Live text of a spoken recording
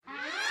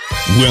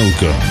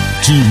Welcome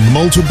to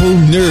Multiple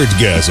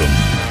Nerdgasm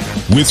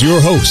with your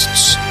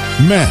hosts,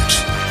 Matt,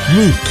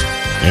 Luke,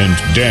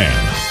 and Dan.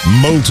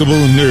 Multiple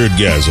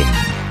Nerdgasm,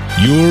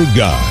 your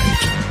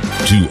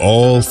guide to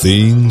all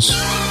things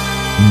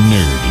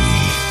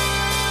nerdy.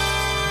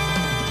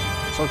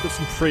 So I've got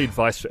some free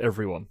advice for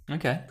everyone.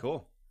 Okay.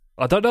 Cool.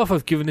 I don't know if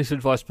I've given this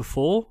advice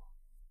before.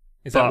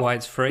 Is that why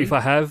it's free? If I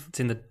have, it's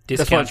in the that's why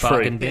discount it's free.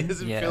 bargain He bin.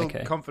 doesn't feel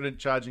confident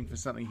charging for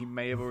something he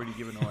may have already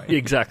given away.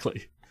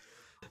 Exactly.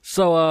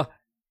 So,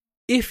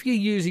 if you're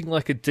using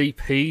like a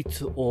deep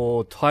heat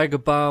or Tiger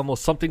Balm or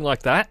something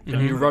like that,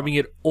 and you're rubbing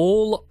it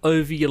all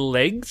over your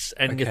legs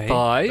and your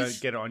thighs,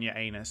 Don't get it on your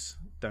anus.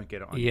 Don't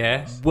get it on your Yeah.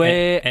 anus.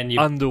 wear And you-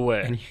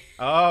 underwear.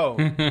 Oh,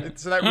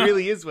 so that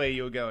really is where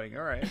you were going.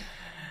 All right.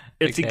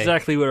 It's Okay.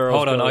 exactly where I was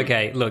Hold on. going.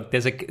 Okay. Look,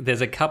 there's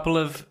a couple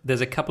of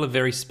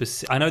very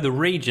specific. I know the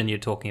region you're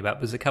talking about,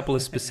 but there's a couple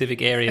of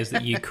specific areas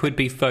that you could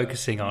be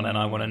focusing on, and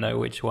I want to know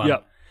which one.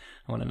 Yep.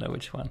 I want to know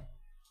which one.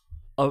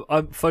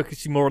 I'm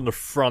focusing more on the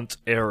front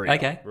area.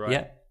 Okay. Right.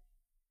 Yeah.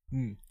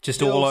 Just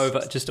Still all over.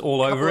 Just all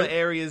Couple over of it.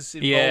 areas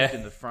involved Yeah.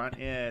 in the front.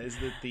 Yeah. Is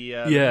it the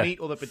Yeah. meat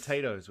or the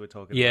potatoes we're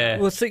talking Yeah.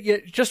 about? Well, so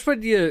just when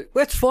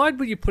that's fine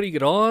when you're putting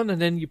it on,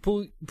 and then you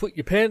put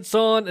your pants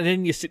on, and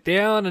then you sit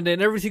down, and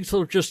then everything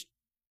sort of just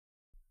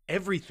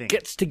Everything.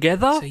 gets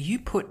together. So you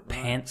put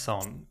pants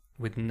on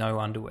with no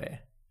underwear.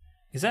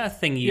 Is that a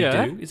thing you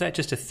Yeah. do? Is that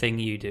just a thing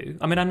you do?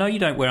 I mean, I know you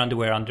don't wear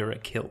underwear under a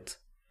kilt,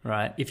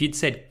 right? If you'd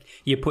said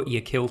you put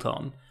your kilt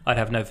on, I'd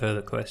have no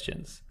further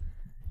questions.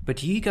 But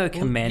do you go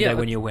commando yeah.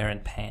 when you're wearing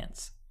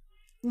pants?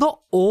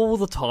 Not all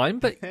the time,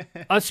 but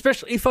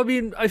especially if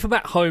I'm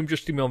at home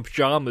just in my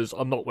pajamas,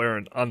 I'm not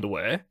wearing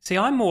underwear. See,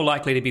 I'm more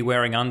likely to be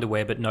wearing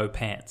underwear but no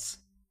pants.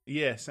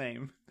 Yeah,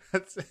 same.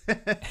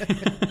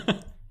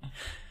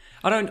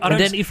 I don't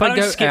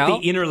skip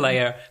out- the inner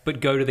layer but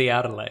go to the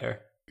outer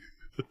layer.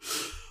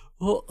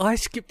 Well, I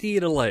skip the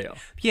inner layer.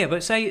 Yeah,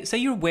 but say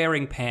you're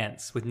wearing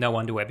pants with no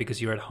underwear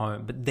because you're at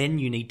home, but then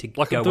you need to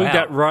Like go I'm doing out.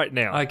 that right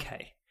now.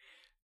 Okay.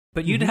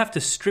 But you'd have to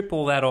strip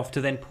all that off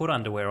to then put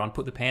underwear on,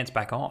 put the pants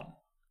back on.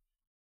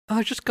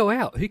 I just go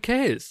out. Who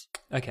cares?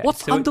 Okay.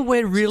 What's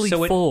underwear really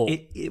for?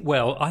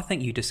 Well, I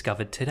think you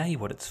discovered today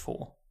what it's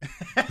for.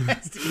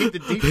 It's to keep the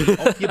deep heat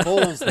off your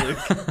balls, Luke.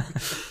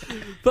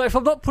 But if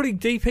I'm not putting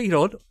deep heat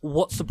on,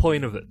 what's the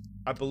point of it?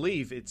 I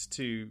believe it's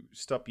to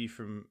stop you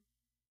from,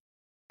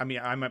 I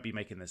mean, I might be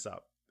making this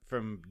up,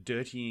 from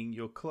dirtying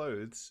your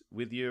clothes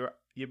with your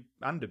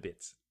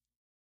underbits.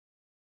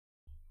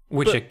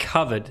 Which But are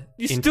covered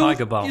in still,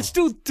 Tiger Balm. You're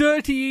still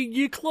dirtying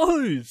your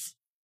clothes.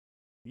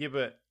 Yeah,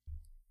 but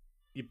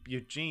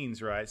your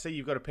jeans, right? Say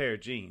you've got a pair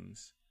of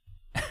jeans.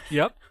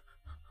 Yep.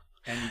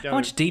 And you don't, How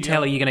much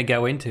detail are you going to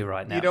go into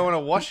right now? You don't want to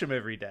wash them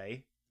every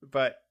day,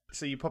 but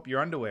so you pop your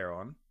underwear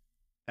on,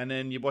 and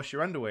then you wash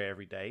your underwear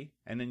every day,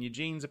 and then your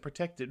jeans are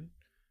protected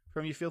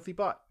from your filthy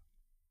butt.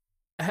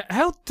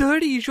 How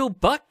dirty is your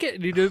butt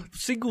getting in a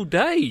single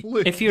day?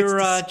 Look, If you're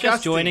it's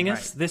just joining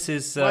disgusting,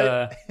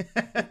 us,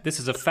 mate. this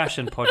is a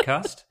fashion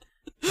podcast.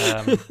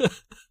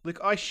 Look,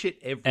 I shit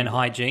every And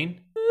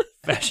hygiene.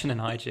 Fashion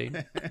and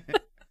hygiene.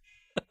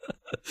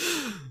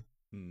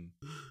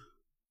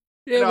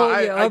 Yeah, No, well,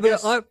 I yeah.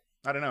 guess- I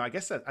I don't know.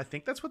 I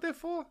think that's what they're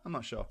for. I'm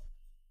not sure.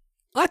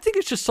 think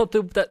it's just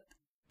something that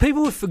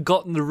people have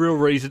forgotten the real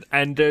reason,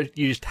 and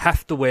you just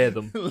have to wear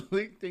them.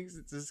 Luke thinks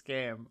it's a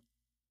scam.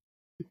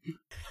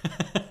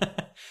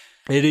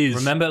 It is.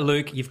 Remember,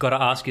 Luke, you've got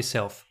to ask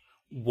yourself,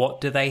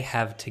 what do they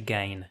have to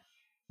gain?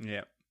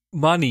 Yeah,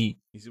 money.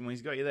 he's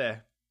got you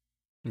there.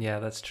 Yeah,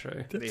 that's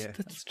true. Yeah.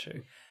 That's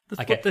true.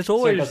 That's Okay, what there's so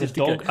always does is to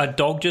go. a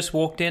dog just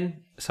walked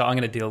in, so I'm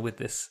going to deal with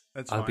this.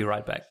 That's I'll fine. be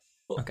right back.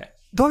 Okay.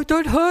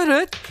 Don't hurt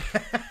it.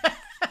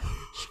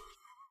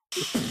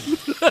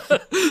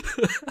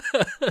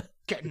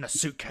 Get in the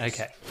suitcase.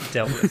 Okay,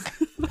 dealt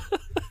with.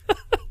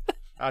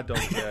 Our dog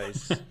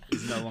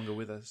is no longer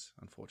with us,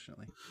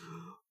 unfortunately.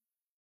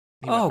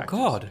 He Oh, went back to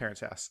God. his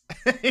parents' house.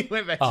 He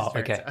went back to his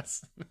parents' okay.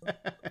 house.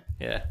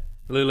 Yeah.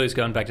 Lulu's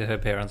going back to her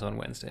parents on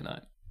Wednesday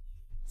night.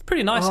 It's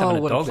pretty nice Oh, having I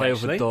a wanna dog, play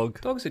with a actually. dog.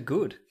 Dogs are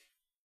good.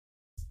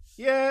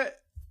 Yeah,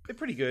 they're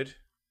pretty good.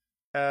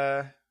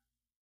 Yeah.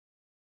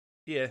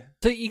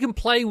 So you can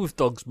play with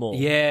dogs more.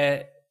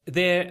 Yeah,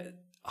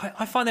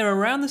 I find they're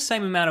around the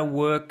same amount of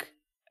work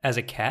as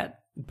a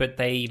cat, but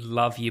they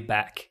love you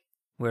back,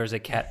 whereas a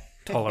cat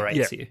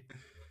tolerates you.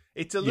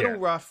 It's a little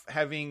rough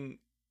having,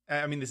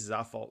 I mean, this is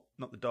our fault,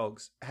 not the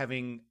dog's,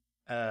 having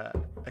a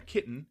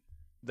kitten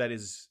that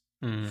is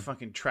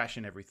fucking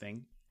trashing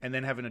everything, and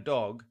then having a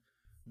dog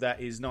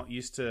that is not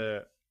used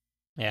to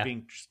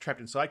being trapped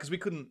inside, because we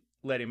couldn't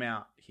let him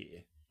out here,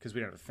 because we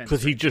don't have a fence.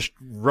 Because he just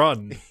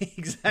run.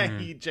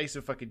 Exactly. He chased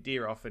a fucking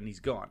deer off and he's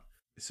gone.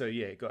 So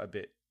yeah, it got a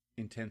bit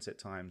intense at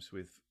times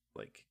with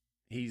like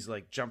he's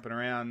like jumping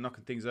around,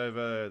 knocking things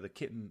over. The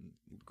kitten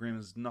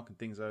Grimm's knocking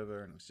things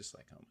over, and it was just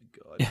like, oh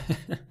my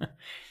god.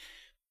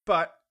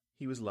 But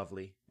he was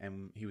lovely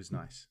and he was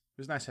nice.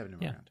 It was nice having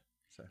him around.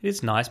 So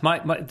It's nice.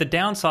 The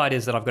downside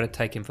is that I've got to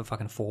take him for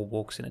fucking 4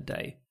 walks in a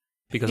day.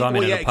 because I'm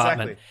in an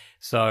apartment. Exactly.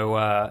 So,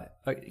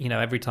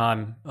 every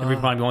time he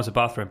wants a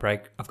bathroom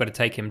break, I've got to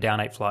take him down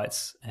 8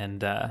 flights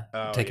and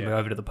take him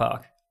over to the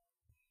park.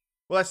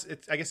 Well,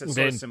 I guess it's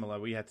sort of similar.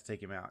 We had to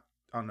take him out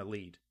on a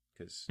lead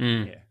because,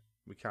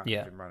 we can't keep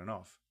him running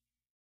off.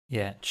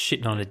 Yeah,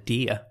 shitting on a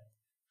deer.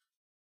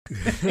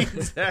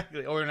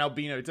 Exactly. Or an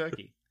albino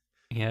turkey.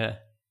 Yeah.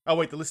 Oh,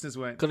 wait, the listeners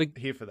weren't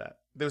here for that.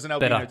 There was an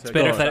albino turkey.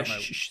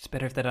 It's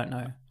better if they don't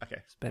know. Okay.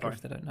 It's better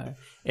if they don't know.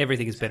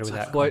 Everything is better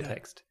without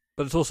context.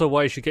 But it's also a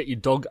way you should get your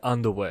dog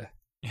underwear.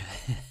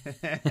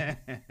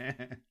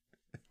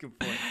 Good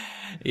point.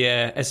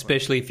 Yeah,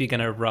 especially if you're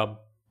going to rub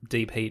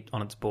deep heat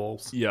on its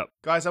balls. Yep.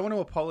 Guys, I want to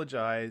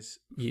apologize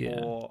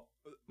for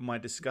my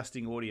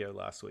disgusting audio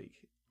last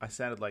week. I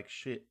sounded like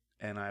shit,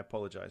 and I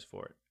apologize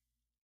for it.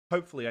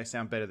 Hopefully, I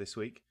sound better this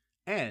week,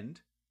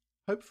 and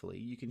hopefully,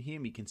 you can hear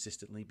me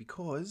consistently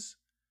because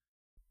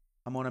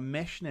I'm on a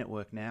mesh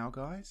network now,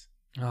 guys.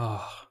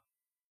 Oh,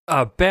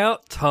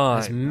 about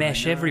time. There's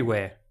mesh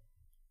everywhere.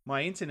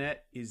 My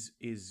internet is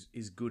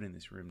good in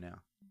this room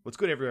now. Well, it's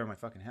good everywhere in my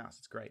fucking house.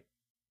 It's great.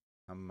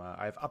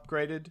 I've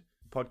upgraded.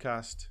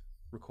 Podcast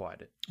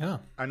required it. Oh.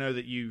 I know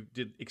that you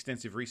did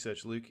extensive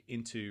research, Luke,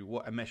 into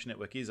what a mesh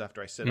network is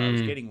after I said I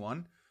was getting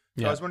one.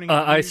 So I was wondering.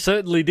 I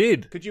certainly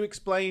did. Could you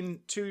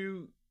explain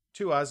to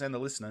us and the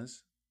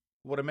listeners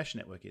what a mesh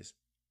network is?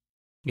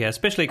 Yeah,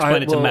 especially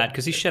explain it to Matt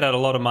because he shed out a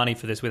lot of money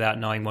for this without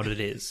knowing what it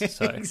is.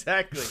 So.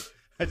 Exactly.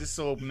 I just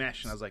saw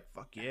mesh and I was like,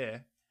 "Fuck yeah!"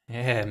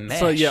 Yeah, mesh.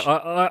 So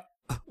yeah,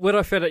 when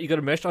I found out you got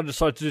a mesh, I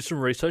decided to do some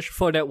research,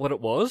 find out what it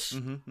was.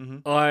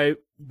 I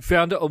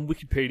found it on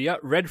Wikipedia,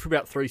 read for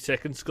about 3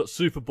 seconds, got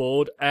super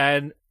bored,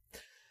 and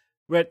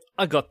read,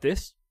 I got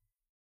this.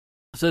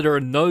 So there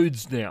are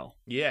nodes now.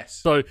 Yes.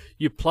 So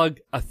you plug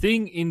a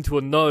thing into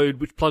a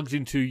node, which plugs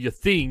into your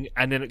thing,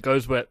 and then it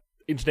goes where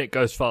internet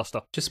goes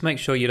faster. Just make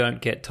sure you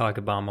don't get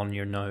Tiger Balm on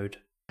your node.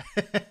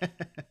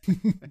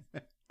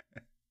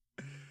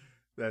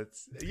 You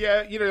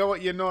know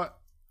what? You're not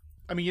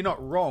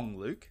wrong,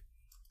 Luke.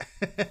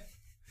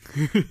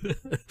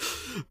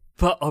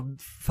 But I'm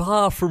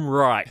far from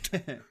right.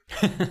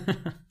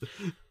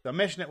 The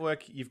mesh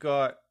network, you've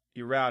got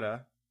your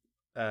router.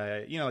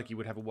 Like you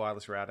would have a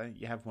wireless router.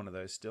 You have one of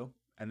those still.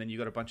 And then you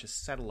got a bunch of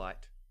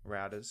satellite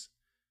routers.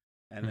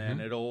 And then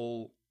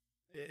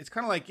it's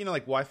kind of like,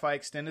 like Wi-Fi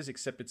extenders,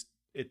 except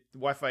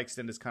Wi-Fi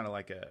extenders kind of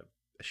like a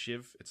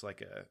shiv. It's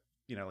like a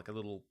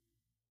little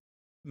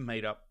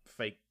made up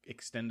fake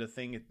extender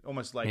thing. It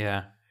almost like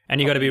and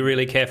you got to be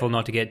really careful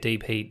not to get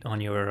deep heat on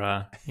your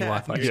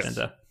Wi-Fi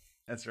extender.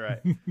 That's right.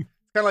 It's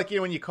kind of like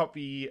when you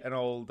copy an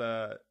old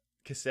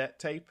cassette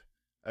tape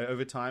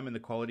over time and the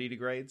quality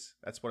degrades.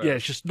 That's what.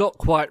 It's just not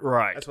quite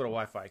right. That's what a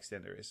Wi-Fi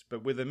extender is.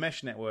 But with a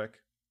mesh network,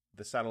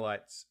 the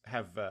satellites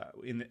have,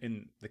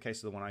 in the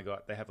case of the one I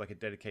got, they have like a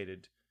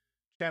dedicated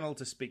channel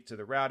to speak to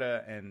the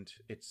router, and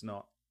it's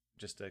not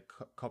just a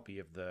copy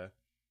of the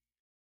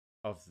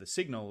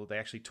signal. They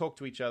actually talk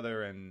to each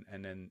other and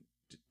then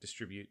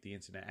distribute the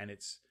internet. And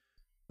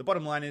the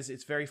bottom line is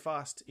it's very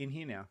fast in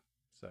here now.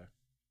 So.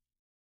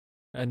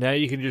 And now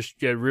you can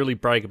just really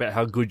brag about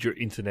how good your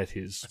internet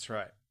is. That's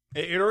right.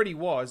 It already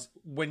was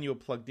when you were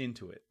plugged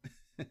into it.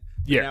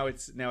 Now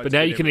but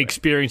now you can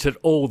experience it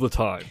all the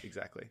time.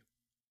 Exactly.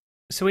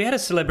 So we had a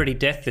celebrity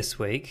death this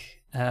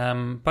week, but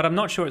I'm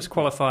not sure it's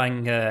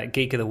qualifying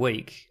Geek of the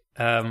Week.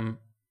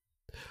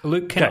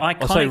 Luke, can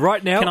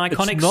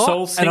iconic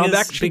soul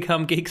singers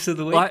become Geeks of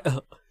the Week?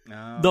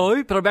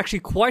 No, but I'm actually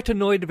quite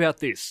annoyed about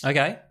this.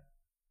 Okay.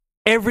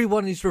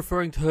 Everyone is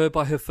referring to her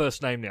by her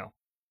first name now.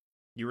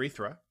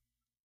 Urethra.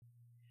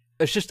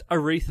 It's just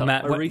Aretha.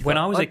 Matt, Aretha. When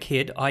I was a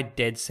kid, I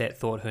dead set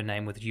thought her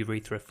name was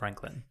Urethra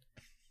Franklin.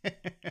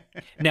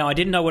 Now, I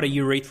didn't know what a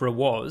urethra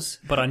was,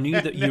 but I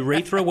knew that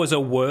urethra was a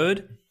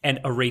word and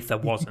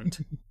Aretha wasn't.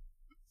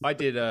 I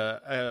did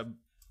a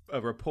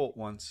report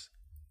once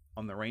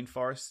on the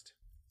rainforest,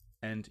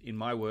 and in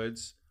my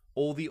words,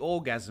 all the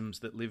orgasms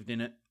that lived in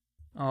it.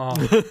 Oh,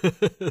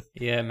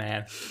 yeah,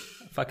 man. I've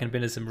fucking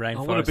been to some rainforest.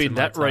 I want to be in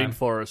that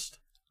rainforest.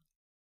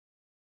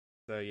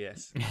 So,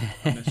 yes,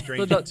 I'm a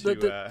stranger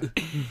to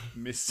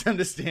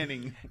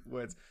misunderstanding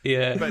words.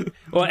 Yeah. But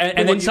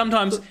then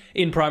sometimes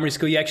in primary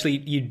school,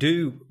 you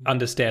do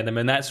understand them,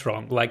 and that's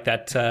wrong. Like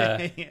that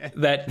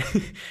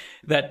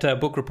that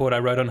book report I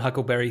wrote on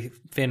Huckleberry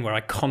Finn where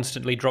I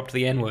constantly dropped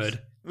the N-word.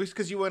 It was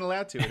because you weren't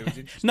allowed to. It was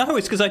interesting. No,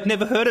 it's because I'd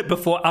never heard it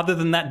before other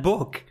than that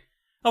book.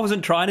 I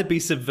wasn't trying to be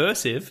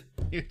subversive.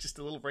 You're just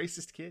a little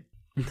racist kid.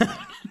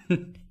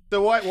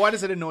 So why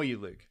does it annoy you,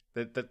 Luke,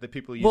 that the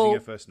people are using her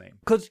first name?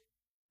 Because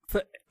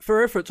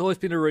forever it's always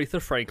been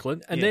Aretha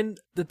Franklin, and then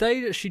the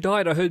day that she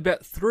died, I heard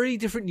about 3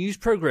 different news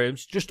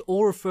programs just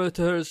all refer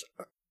to her as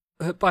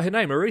by her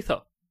name,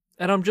 Aretha,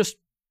 and I'm just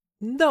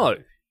no,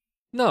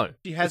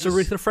 it's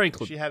Aretha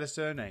Franklin. She had a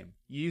surname.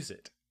 Use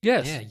it.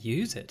 Yes, yeah,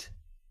 use it.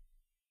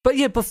 But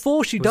yeah,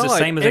 before she died, the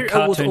same as a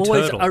cartoon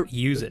turtle.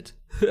 Use it.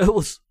 It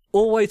was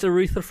always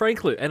Aretha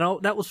Franklin, and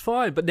that was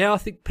fine. But now I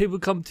think people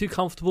become too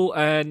comfortable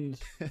and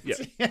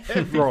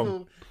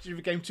wrong. She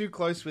became too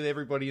close with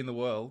everybody in the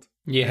world.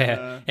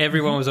 Yeah,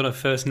 everyone was on a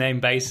first name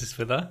basis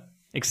with her,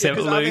 except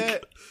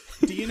Luke.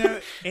 Do you know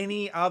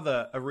any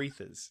other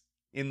Arethas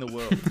in the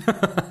world?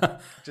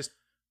 Just.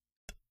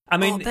 I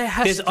mean,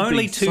 there's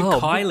only 2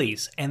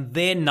 Kylies, and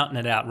they're nutting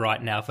it out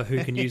right now for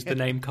who can use the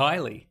name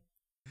Kylie.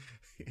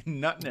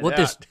 Nutting it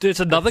out. There's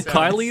another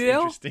Kylie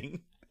now?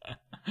 Interesting.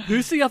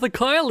 Who's the other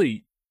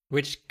Kylie?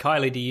 Which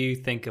Kylie do you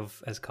think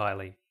of as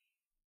Kylie?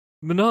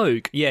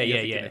 Minogue.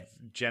 Yeah.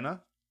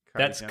 Jenner?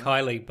 That's Jenner?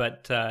 Kylie,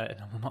 but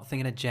I'm not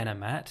thinking of Jenner,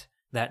 Matt.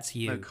 That's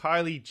you. No,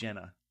 Kylie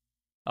Jenner.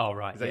 Oh,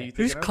 right.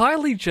 Who's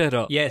Kylie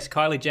Jenner? Yes,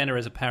 Kylie Jenner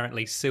is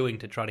apparently suing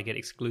to try to get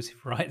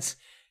exclusive rights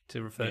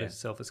to refer to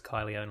herself as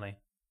Kylie only.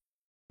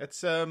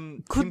 That's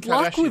good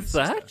luck with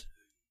that.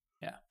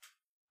 Yeah,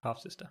 half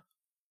sister,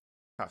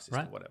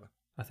 right? Whatever.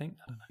 I think.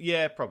 I don't know.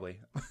 Yeah, probably.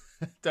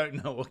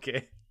 Don't know or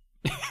care.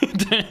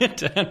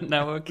 don't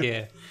know or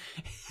care.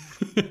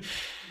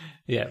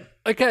 Yeah.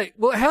 Okay.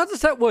 Well, how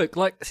does that work?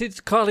 Like, since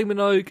Kylie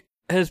Minogue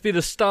has been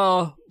a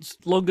star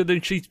longer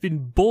than she's been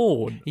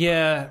born.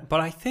 Yeah,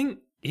 but I think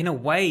in a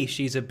way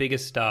she's a bigger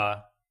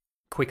star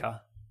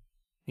quicker.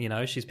 You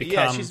know, she's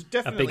become she's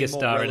a bigger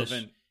star.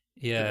 Relevant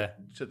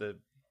to the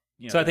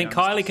so I think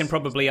Kylie can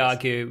probably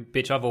argue,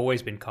 bitch, I've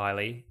always been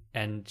Kylie,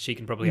 and she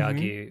can probably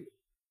argue,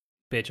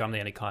 bitch, I'm the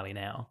only Kylie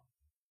now.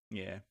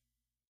 Yeah.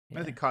 I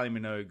don't think Kylie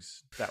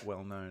Minogue's that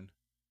well known.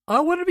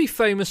 I want to be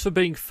famous for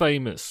being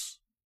famous.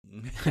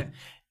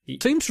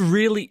 Seems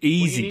really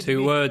easy.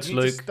 2 words,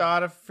 Luke. To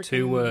start a freaking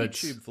 2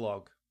 words. YouTube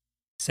vlog.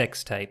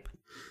 Sex tape.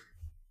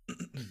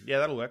 Yeah,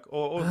 that'll work.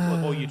 Or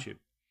YouTube.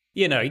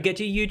 You know, you get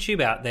your YouTube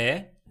out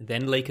there,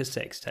 then leak a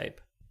sex tape.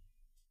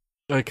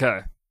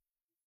 Okay.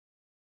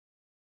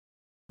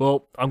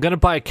 Well, I'm going to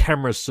buy a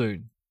camera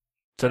soon,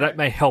 so that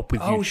may help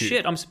with YouTube. Oh,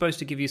 shit, I'm supposed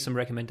to give you some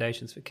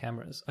recommendations for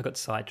cameras. I got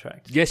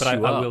sidetracked. Yes, but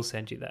you are. I will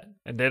send you that.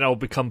 And then I'll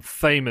become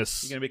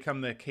famous. You're going to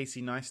become the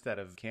Casey Neistat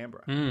of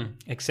Canberra.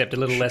 Except a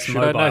little less should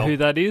mobile. I know who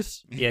that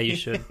is? Yeah, you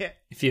should,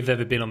 if you've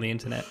ever been on the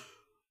internet.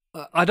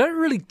 I don't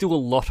really do a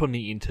lot on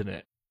the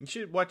internet. You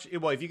should watch.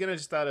 Well, if you're going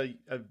to start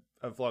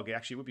a vlog,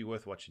 actually, it would be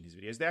worth watching his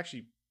videos. They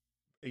actually,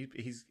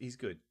 he's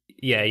good.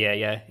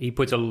 Yeah. He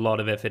puts a lot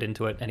of effort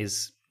into it, and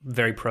he's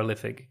very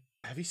prolific.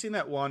 Have you seen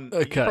that one?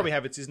 Okay. You probably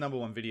have. It's his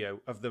 #1 video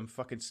of them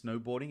fucking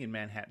snowboarding in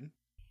Manhattan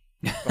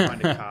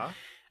behind a car.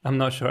 I'm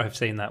not sure I've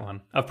seen that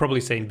one. I've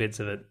probably seen bits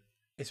of it.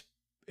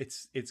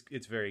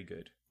 It's very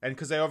good, and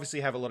because they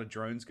obviously have a lot of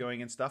drones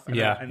going and stuff. And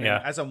and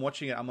as I'm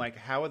watching it, I'm like,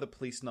 how are the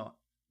police not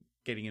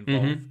getting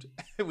involved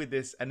with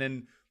this? And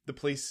then the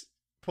police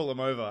pull him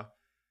over,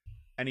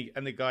 and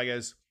the guy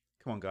goes,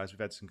 "Come on, guys, we've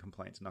had some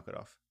complaints. Knock it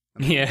off."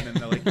 And then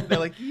they're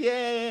like,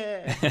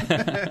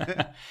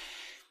 yeah.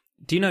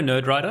 Do you know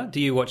Nerd Rider? Do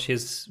you watch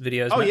his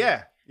videos? Oh, Matt?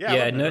 yeah.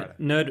 Yeah,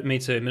 Nerd. Me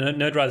too.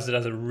 Nerd Rider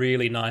does a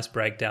really nice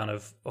breakdown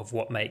of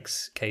what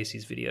makes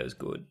Casey's videos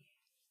good.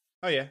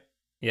 Oh, yeah.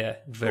 Yeah,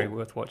 very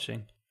worth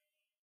watching.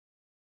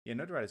 Yeah,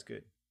 Nerd Rider's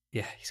good.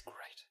 Yeah, he's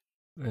great.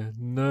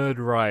 Nerd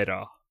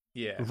Rider.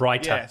 Yeah.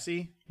 Writer. Yeah,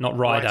 see? Not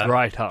rider.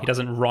 Writer. He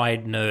doesn't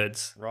ride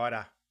nerds.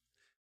 Rider.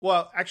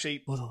 Well,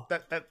 actually,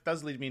 that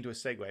does lead me into a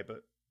segue, but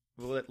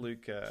we'll let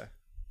Luke... you're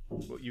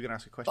going to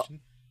ask a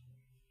question?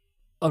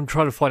 I'm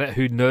trying to find out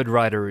who Nerd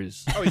Rider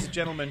is. Oh, he's a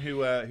gentleman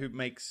who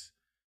makes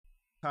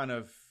kind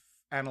of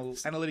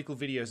analytical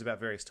videos about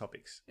various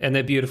topics, and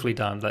they're beautifully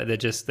done. Like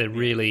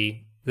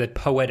they're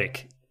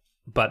poetic,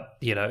 but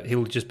you know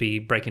he'll just be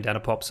breaking down a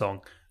pop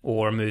song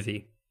or a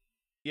movie.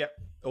 Yep,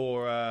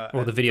 or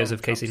the videos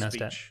of Casey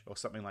Neistat or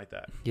something like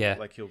that. Yeah,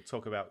 like he'll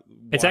talk about.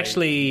 It's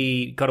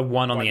actually got a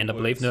 1 on the end, I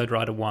believe. Nerd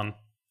Rider 1.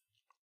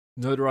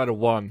 Nerd Rider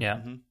 1.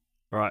 Yeah,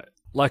 right.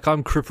 Like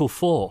I'm Cripple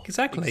 4.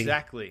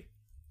 Exactly.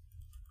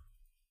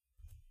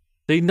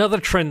 Another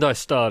trend I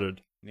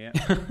started. Yeah.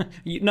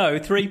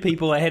 3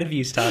 people ahead of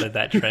you started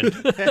that trend.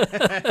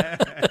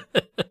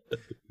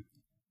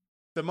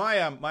 So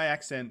my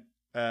accent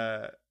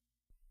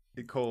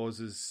it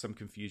causes some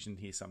confusion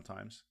here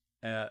sometimes,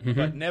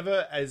 but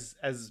never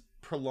as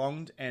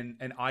prolonged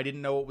and I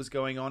didn't know what was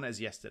going on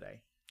as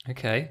yesterday.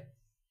 Okay,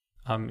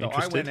 I'm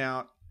interested. I went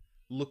out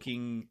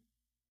looking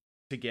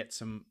to get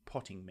some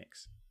potting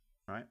mix,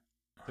 right?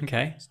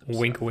 Okay,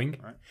 wink, wink.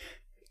 Right?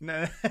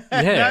 No,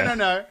 yeah.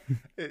 no.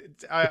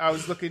 I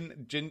was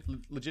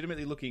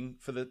legitimately looking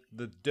for the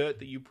dirt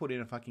that you put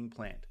in a fucking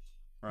plant,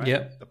 right?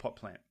 Yep. The pot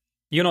plant.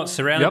 You're not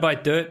surrounded by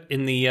dirt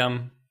in the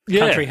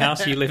country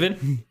house you live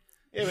in?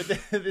 Yeah,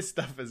 but this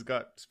stuff has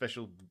got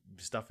special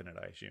stuff in it,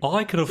 I assume.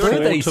 I could afford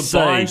to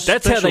buy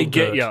that's how they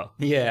get you.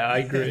 Yeah, I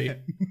agree.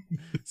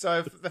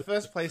 So the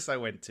first place I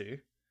went to,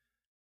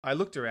 I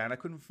looked around, I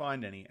couldn't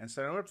find any. And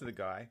so I went up to the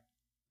guy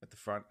at the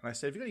front and I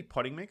said, have you got any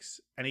potting mix?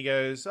 And he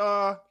goes,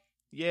 oh,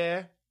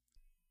 yeah.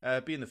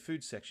 Be in the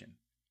food section.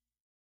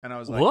 And I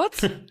was like,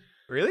 what?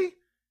 Really?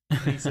 And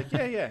he's like,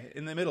 yeah,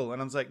 in the middle.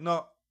 And I was like,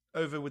 not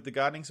over with the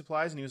gardening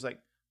supplies. And he was like,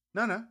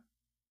 no,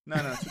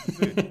 it's with the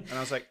food. And I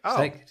was like,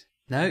 oh.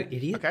 No,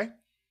 idiot. Okay.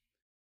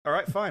 All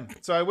right, fine.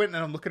 So I went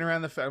and I'm looking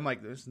around I'm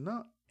like, there's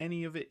not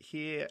any of it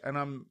here. And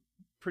I'm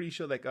pretty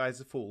sure that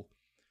guy's a fool.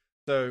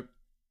 So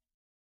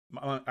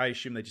I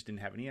assumed they just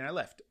didn't have any, and I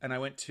left. And I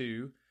went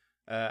to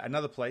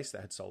another place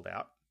that had sold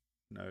out.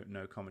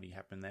 No comedy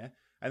happened there.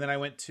 And then I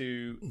went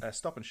to a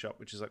Stop and Shop,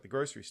 which is like the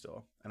grocery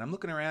store. And I'm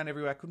looking around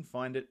everywhere. I couldn't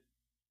find it.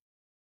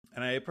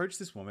 And I approached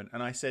this woman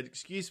and I said,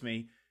 "Excuse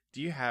me,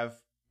 do you have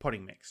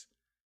potting mix?"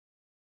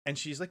 And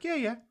she's like,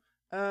 "Yeah.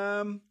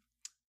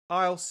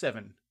 Aisle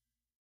 7.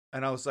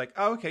 And I was like,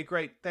 "Oh, okay,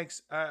 great.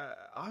 Thanks.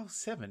 Aisle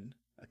 7?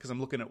 Because I'm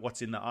looking at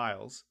what's in the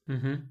aisles."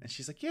 Mm-hmm. And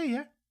she's like,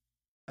 "Yeah.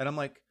 And I'm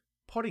like,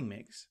 "Potting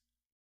mix?"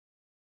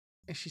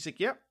 And she's like,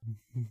 "Yep."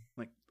 I'm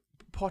like,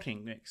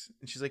 "Potting mix?"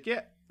 And she's like,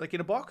 "Yeah. Like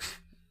in a box?"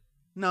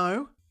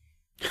 "No."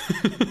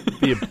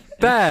 Be a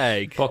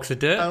bag. Box of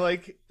dirt? I'm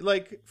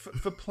like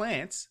for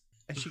plants.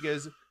 And she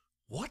goes,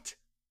 "What?"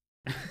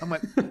 I'm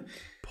like,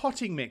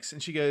 "Potting mix."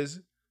 And she goes,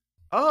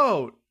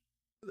 "Oh,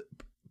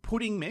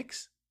 pudding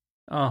mix?"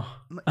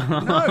 Oh. I'm like,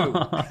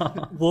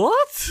 "No."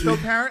 What? So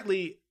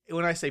apparently,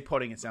 when I say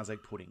potting, it sounds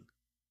like pudding.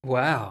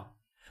 Wow.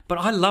 But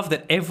I love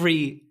that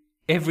every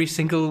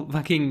single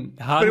fucking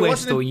hardware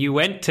store you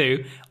went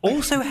to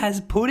also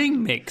has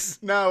pudding mix.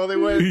 No, well, they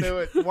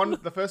were one.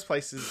 The first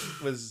place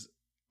was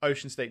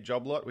Ocean State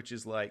Job Lot, which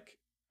is like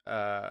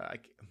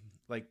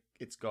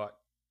it's got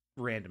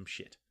random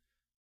shit,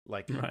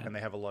 right. And they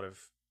have a lot of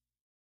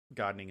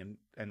gardening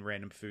and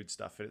random food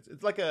stuff.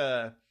 It's like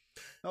not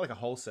like a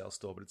wholesale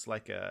store, but it's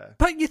like a.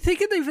 But you're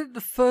thinking even in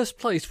the first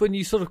place when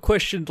you sort of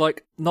questioned,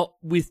 like, not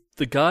with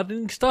the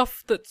gardening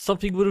stuff, that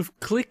something would have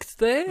clicked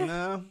there?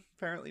 No,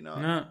 apparently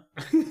not. No.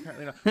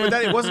 Apparently not. But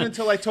then it wasn't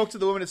until I talked to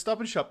the woman at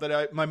Stop and Shop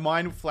that my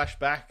mind flashed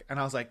back, and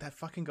I was like, that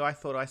fucking guy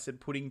thought I said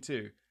pudding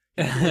too.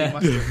 He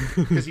must have,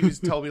 because he was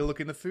told me to look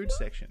in the food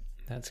section.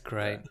 That's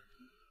great.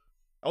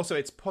 Also,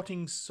 it's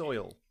potting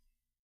soil.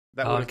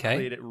 That would have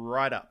cleared it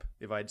right up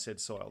if I'd said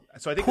soil.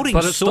 So I think but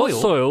it's not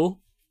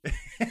soil.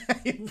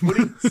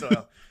 Pudding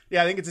soil.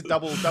 Yeah, I think it's a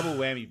double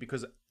whammy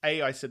because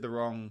I said the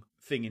wrong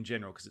thing in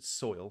general because it's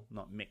soil,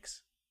 not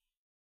mix.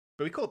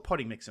 But we call it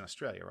potting mix in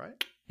Australia,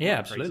 right? Yeah,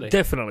 absolutely.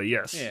 Definitely,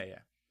 yes. Yeah.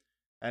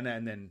 And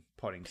then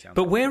potting sounds.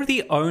 But we're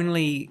the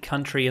only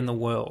country in the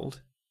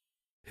world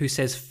who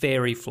says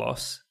fairy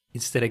floss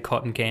instead of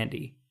cotton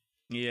candy.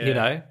 Yeah. You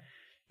know?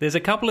 There's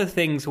a couple of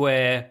things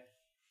where,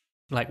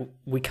 like,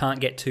 we can't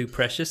get too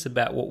precious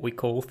about what we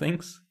call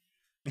things.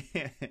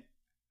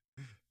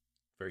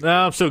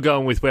 No, I'm still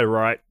going with we're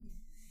right.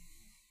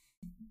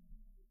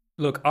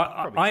 Look,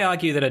 I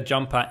argue that a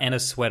jumper and a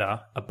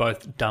sweater are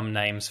both dumb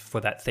names for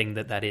that thing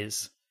that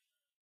is.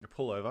 A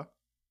pullover.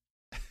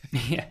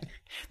 Yeah,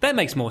 that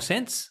makes more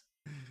sense.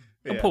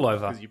 A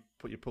pullover. Because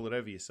you pull it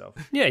over yourself.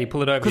 Yeah, you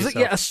pull it over yourself.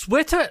 Yeah,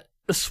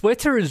 a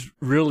sweater is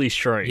really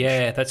strange.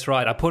 Yeah, that's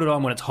right. I put it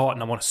on when it's hot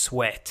and I want to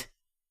sweat.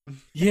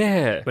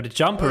 Yeah. But a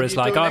jumper is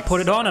like, I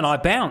put it on and I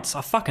bounce.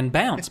 I fucking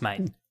bounce,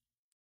 mate.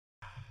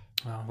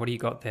 Well, what do you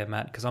got there,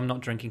 Matt? Because I'm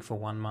not drinking for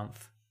 1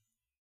 month.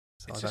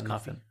 So it's I got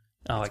nothing. Coffee.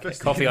 Oh, it's okay.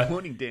 Coffee.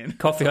 Morning, Dan.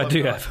 Coffee I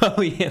do have.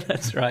 Oh, yeah,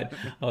 that's right.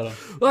 Hold on.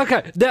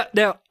 Okay,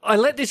 now I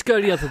let this go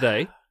the other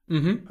day.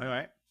 Mm-hmm. All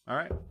right.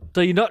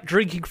 So you're not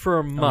drinking for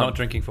a month? I'm not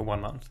drinking for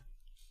 1 month.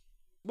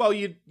 Well,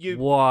 you.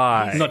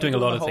 Why? I'm not doing a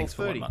lot of things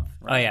for 1 month.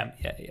 Right? I am.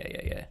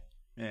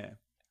 Yeah.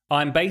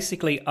 I'm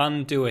basically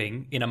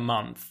undoing in a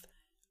month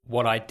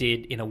what I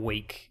did in a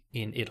week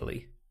in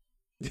Italy.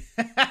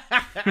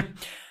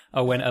 I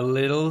went a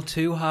little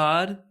too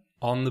hard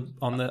on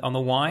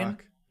the wine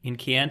in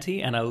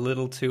Chianti and a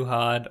little too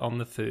hard on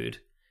the food.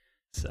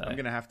 So I'm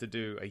gonna have to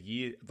do a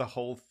year, the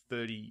whole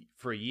 30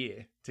 for a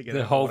year to get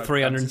the whole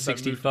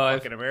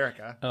 365 in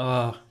America.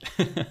 Oh,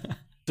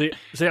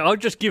 see, I'll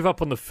just give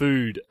up on the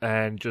food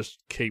and just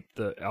keep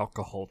the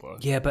alcohol though.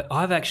 Yeah, but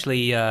I've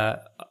actually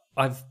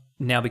I've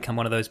now become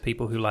one of those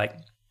people who like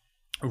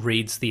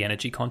reads the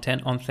energy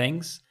content on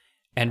things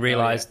and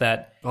realize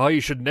that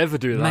you should never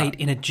do that, mate.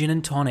 In a gin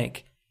and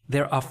tonic,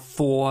 there are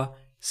 4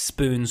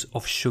 spoons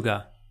of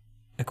sugar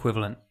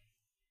equivalent.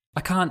 I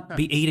can't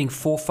be eating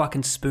 4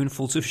 fucking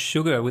spoonfuls of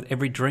sugar with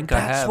every drink I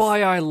have. That's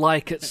why I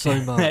like it so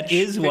much. That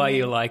is why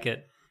you like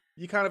it.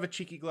 You can't have a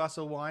cheeky glass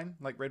of wine,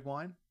 like red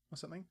wine or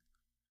something?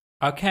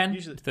 I can.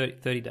 Usually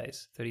 30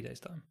 days. 30 days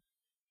time.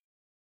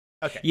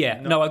 Okay. Yeah.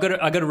 No, I got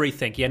to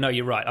rethink. Yeah. No,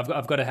 you're right.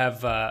 I've got to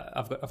have.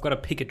 I've got to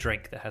pick a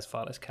drink that has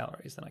far less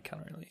calories than I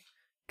currently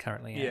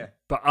am. Yeah.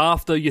 But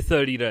after your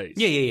 30 days.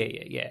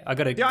 Yeah. I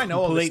got to I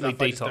know completely all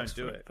this stuff, detox I just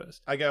don't do it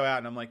first. I go out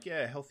and I'm like,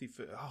 yeah, healthy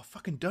food. Oh,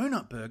 fucking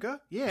donut burger.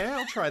 Yeah,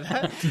 I'll try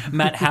that.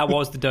 Matt, how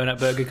was the donut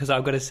burger? Because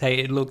I've got to say,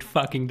 it looked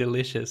fucking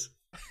delicious.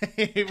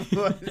 It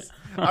was.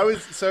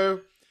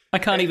 I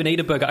can't even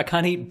eat a burger. I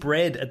can't eat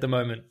bread at the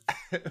moment.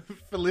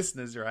 For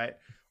listeners, right?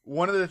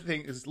 One of the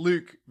things,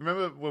 Luke,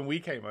 remember when we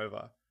came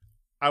over?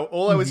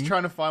 All I was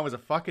trying to find was a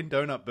fucking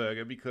donut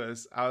burger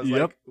because I was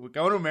like, we're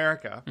going to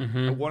America.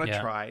 I want to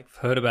try. I've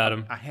heard about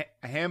them.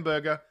 A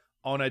hamburger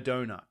on a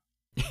donut.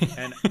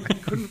 And I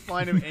couldn't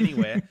find them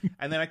anywhere.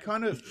 And then I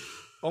kind of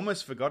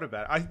almost forgot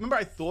about it. I remember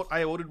I thought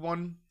I ordered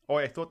one,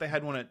 or I thought they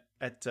had one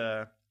at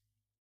a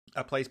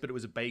place, but it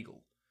was a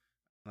bagel.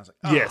 And I was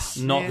like, yes,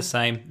 not the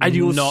same. And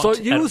you were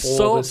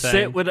so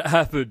upset when it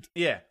happened.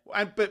 Yeah.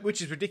 but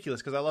which is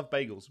ridiculous because I love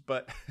bagels.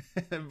 But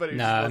it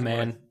nah,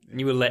 man,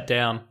 you were let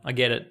down. I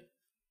get it.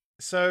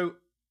 So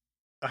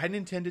I hadn't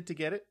intended to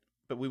get it,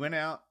 but we went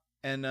out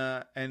and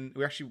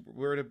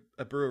we're at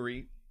a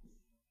brewery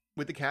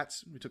with the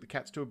cats. We took the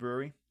cats to a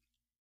brewery.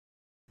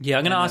 Yeah,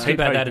 I'm going to ask you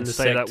about that in the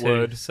sec too.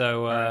 Word.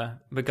 So,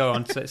 but go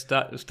on. So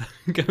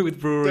go with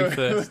brewery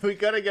first. We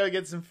got to go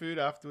get some food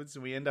afterwards,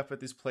 and we end up at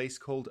this place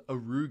called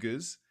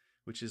Aruga's,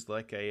 which is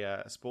like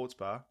a sports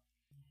bar,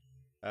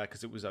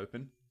 because it was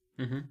open.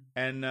 Mm-hmm.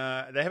 And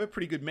they have a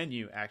pretty good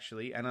menu,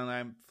 actually. And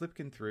I'm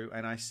flipping through,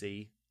 and I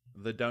see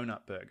the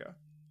donut burger.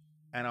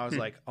 And I was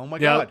like, oh my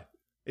God,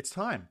 it's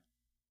time.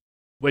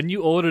 When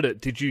you ordered it,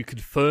 did you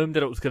confirm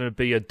that it was going to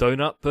be a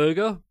donut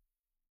burger?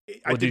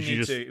 I didn't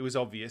need to. It was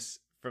obvious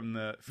from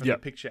the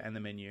picture and the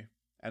menu.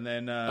 And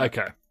then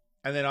okay.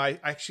 And then I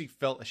actually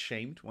felt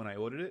ashamed when I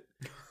ordered it.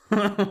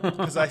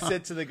 Because I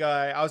said to the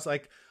guy, I was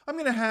like, I'm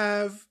going to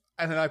have...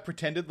 And then I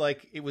pretended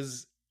like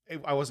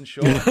I wasn't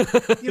sure.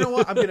 You know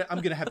what? I'm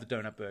gonna have the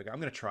donut burger. I'm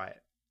gonna try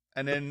it.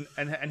 And then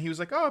and he was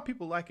like, oh,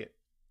 people like it.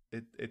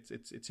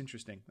 It's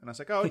interesting. And I was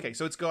like, oh, okay.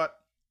 So it's got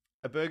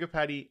a burger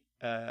patty,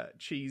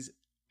 cheese,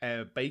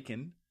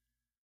 bacon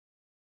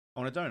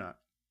on a donut,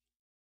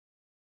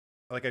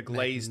 like a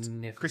glazed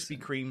Krispy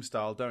Kreme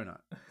style donut.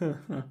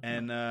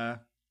 And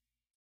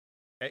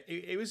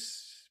it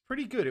was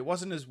pretty good. It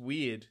wasn't as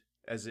weird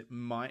as it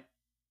might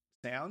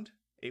sound.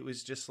 It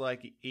was just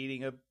like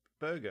eating a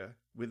burger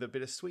with a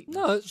bit of sweetness.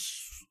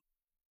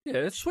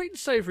 No, it's sweet and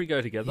savoury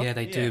go together. Yeah,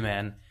 they do,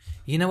 man.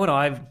 You know what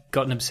I've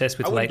gotten obsessed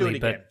with lately,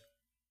 but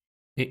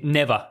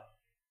never.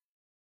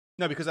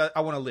 No, because I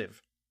want to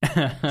live.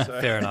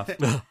 Fair enough.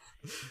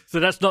 So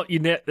that's not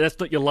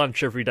your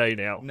lunch every day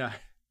now. No.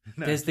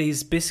 There's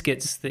these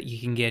biscuits that you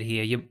can get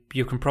here.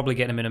 You can probably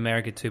get them in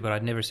America too, but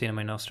I'd never seen them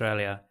in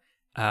Australia.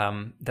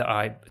 That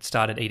I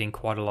started eating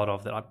quite a lot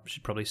of. That I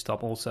should probably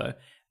stop also.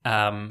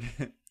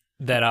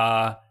 That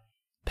are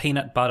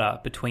peanut butter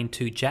between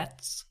two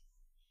jats.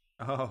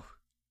 Oh.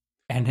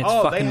 And it's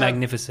fucking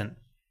magnificent.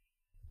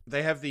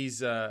 They have these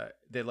they're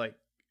like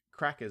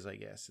crackers, I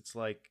guess. It's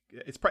like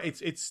it's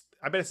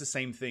I bet it's the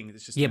same thing.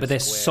 It's just but they're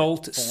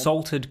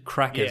salted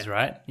crackers,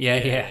 right?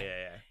 Yeah.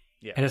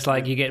 And it's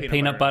like you get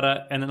peanut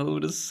butter and then a little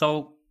bit of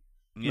salt.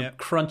 Yeah.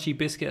 Crunchy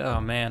biscuit.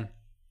 Oh man.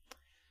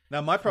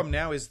 Now my problem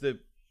now is we've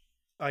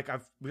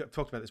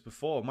talked about this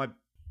before. My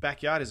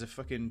backyard is a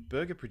fucking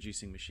burger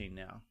producing machine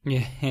now.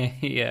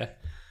 Yeah.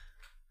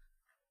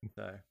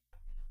 So,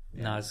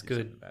 no, it's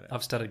good.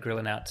 I've started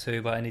grilling out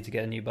too, but I need to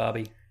get a new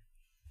Barbie.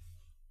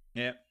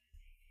 Yeah,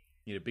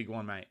 need a big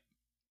one, mate.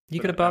 You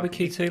got a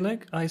barbecue too,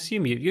 Luke? I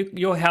assume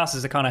your house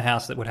is the kind of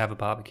house that would have a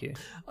barbecue.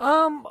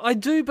 I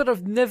do, but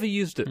I've never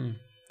used it.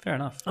 Fair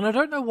enough, and I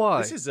don't know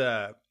why. This is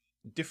a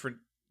different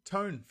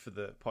tone for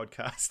the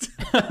podcast.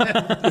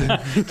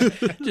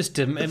 Just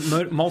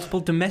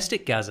multiple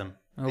domestic-gasm.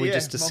 We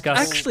just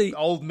discussed actually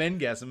old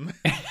men-gasm.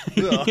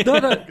 No,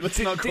 let's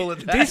not call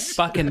it that. This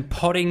fucking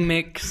potting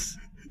mix.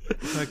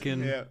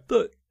 Fucking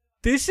Look,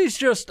 this is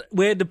just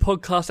where the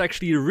podcast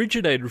actually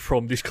originated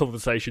from. This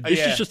conversation. This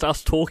is just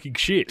us talking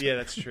shit. Yeah,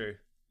 that's true.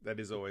 That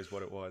is always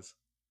what it was.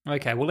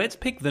 Okay, well, let's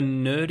pick the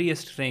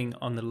nerdiest thing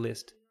on the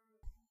list.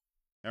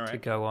 All right. To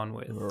go on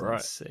with. All right.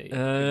 Let's see.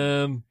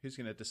 Who's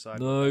going to decide?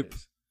 Nope. What that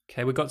is?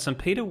 Okay, we've got some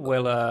Peter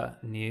Weller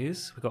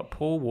news. We've got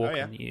Paul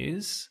Walker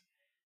news.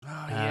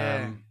 Oh,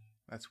 yeah.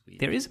 That's weird.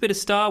 There is a bit of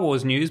Star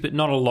Wars news, but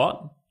not a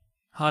lot.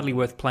 Hardly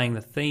worth playing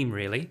the theme,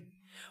 really.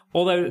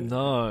 Although,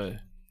 no.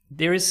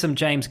 There is some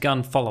James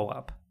Gunn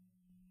follow-up.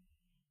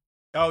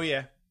 Oh,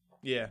 yeah.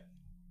 Yeah.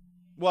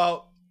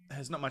 Well,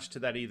 there's not much to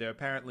that either.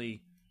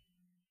 Apparently,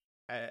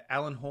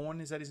 Alan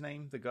Horn, is that his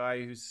name? The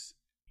guy who's...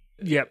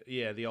 Yep.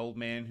 Yeah, the old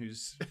man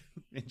who's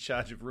in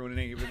charge of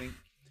ruining everything.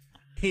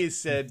 He has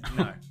said,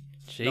 no,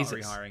 Jesus.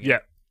 Not rehiring him. Yeah.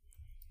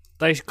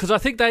 Because I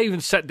think they even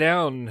sat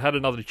down and had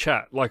another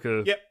chat.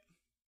 Yep.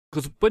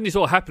 Because when this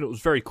all happened, it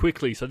was very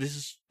quickly. So this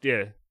is,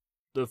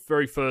 the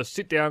very first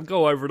sit down,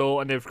 go over it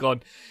all, and they've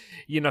gone,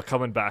 you're not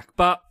coming back.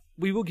 But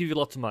we will give you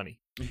lots of money,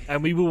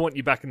 and we will want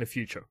you back in the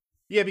future.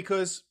 Yeah,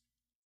 because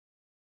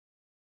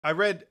I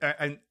read,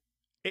 and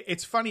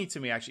it's funny to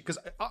me, actually, because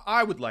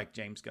I would like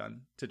James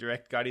Gunn to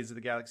direct Guardians of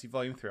the Galaxy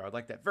Volume 3. I'd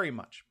like that very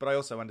much. But I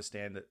also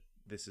understand that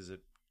this is a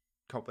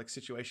complex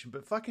situation.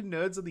 But fucking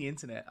nerds on the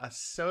internet are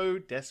so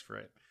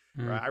desperate.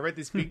 Right? I read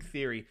this big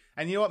theory,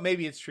 and you know what?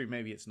 Maybe it's true,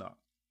 maybe it's not.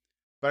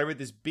 But I read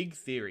this big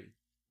theory,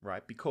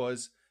 right?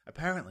 Because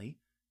apparently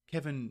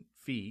Kevin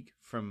Feige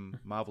from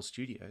Marvel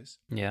Studios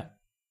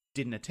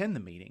didn't attend the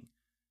meeting.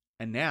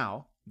 And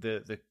now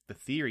the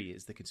theory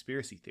is, the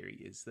conspiracy theory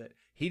is that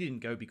he didn't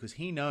go because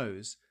he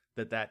knows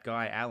that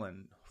guy,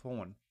 Alan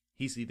Thorne,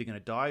 he's either going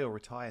to die or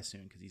retire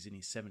soon because he's in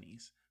his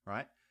 70s,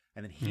 right?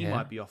 And then he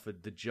might be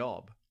offered the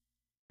job.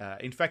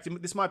 In fact,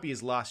 this might be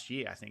his last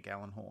year, I think,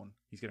 Alan Horn.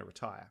 He's going to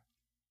retire.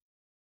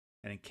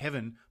 And then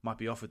Kevin might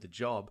be offered the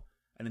job,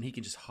 and then he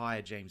can just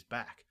hire James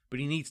back. But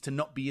he needs to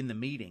not be in the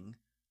meeting,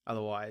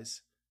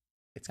 otherwise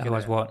it's gonna...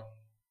 Otherwise what?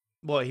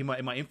 Well, it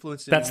might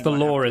influence him. That's the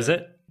law, is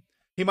it?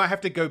 He might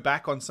have to go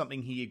back on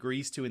something he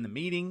agrees to in the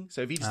meeting.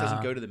 So if he just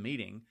doesn't go to the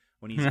meeting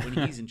when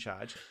he's in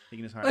charge, he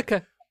can just hire.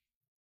 Okay.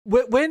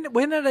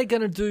 When are they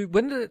going to do?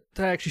 When do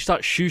they actually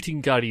start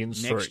shooting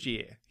Guardians 3? Next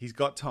year. He's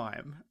got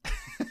time.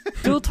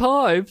 Still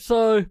time.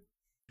 So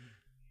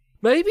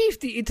maybe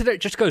if the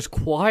internet just goes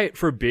quiet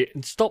for a bit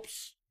and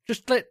stops,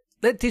 just let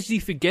Disney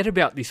forget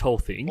about this whole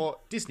thing. Or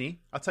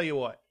Disney, I'll tell you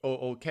what,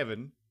 or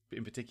Kevin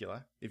in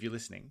particular, if you're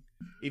listening,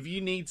 if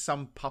you need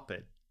some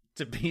puppet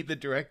to be the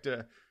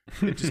director,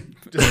 just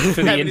for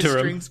the interim,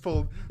 strings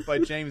pulled by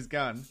James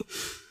Gunn,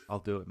 I'll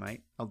do it,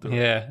 mate. I'll do it.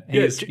 Yeah,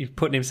 he's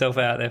putting himself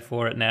out there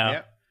for it now.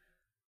 Yeah.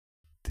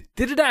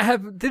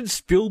 Did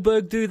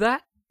Spielberg do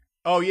that?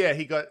 Oh yeah,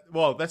 he got.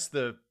 Well, that's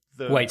the.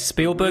 Wait,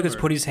 Spielberg has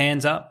put his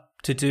hands up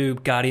to do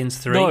Guardians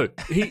 3? No,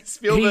 he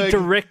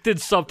directed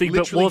something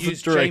but wasn't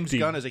used directing. James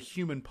Gunn as a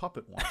human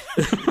puppet once.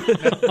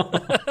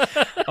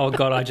 Oh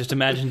God, I just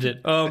imagined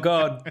it. Oh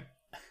God.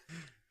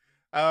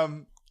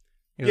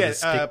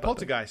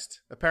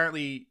 Poltergeist.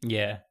 Apparently,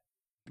 yeah,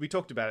 we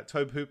talked about it.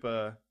 Tobe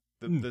Hooper.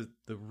 The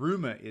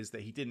rumor is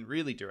that he didn't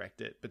really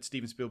direct it, but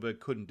Steven Spielberg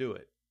couldn't do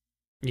it.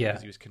 Yeah,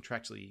 because he was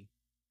contractually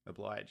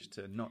obliged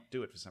to not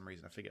do it for some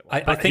reason. I forget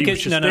why. I think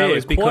it's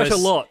because quite a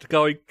lot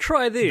going.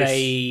 Try this.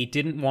 They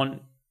didn't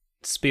want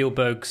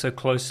Spielberg so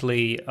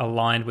closely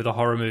aligned with a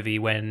horror movie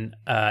when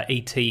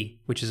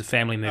E.T., which is a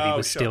family movie,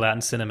 was still out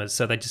in cinemas.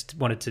 So they just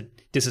wanted to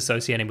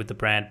disassociate him with the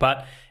brand.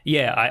 But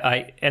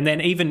yeah, and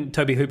then even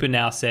Tobe Hooper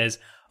now says,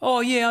 "Oh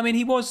yeah, I mean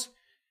he was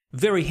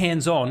very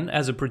hands-on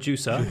as a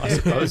producer, I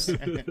suppose."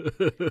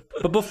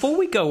 But before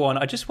we go on,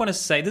 I just want to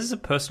say this is a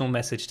personal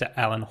message to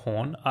Alan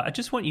Horn. I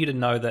just want you to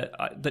know that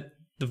that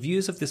the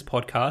viewers of this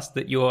podcast,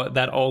 that you're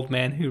that old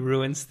man who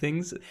ruins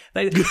things.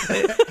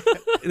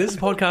 This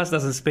podcast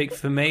doesn't speak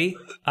for me.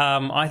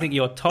 I think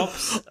you're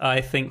tops.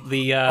 I think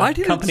the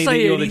company that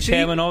you're the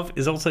chairman of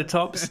is also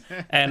tops.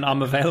 And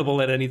I'm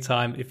available at any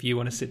time if you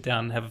want to sit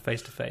down and have a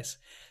face-to-face.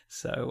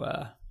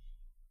 So,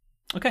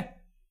 okay.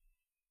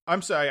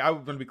 I'm sorry, I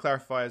want to be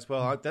clarified as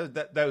well.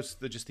 That was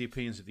just the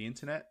opinions of the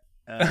internet.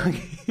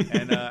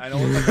 And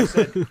all, like I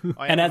said,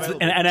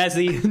 and as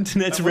the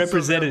internet's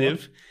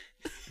representative...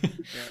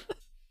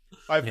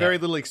 I have very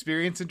little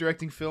experience in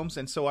directing films,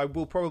 and so I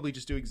will probably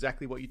just do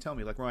exactly what you tell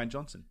me, like Rian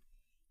Johnson.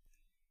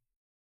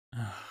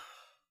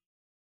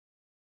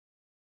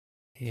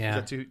 Yeah.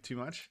 Is that too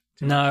much?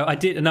 I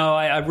did. No,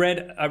 I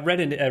read a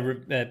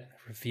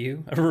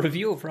review of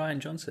Rian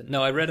Johnson.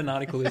 No, I read an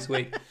article this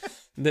week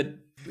that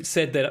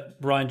said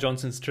that Rian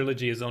Johnson's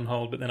trilogy is on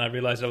hold, but then I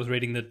realized I was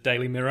reading the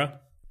Daily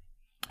Mirror,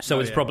 so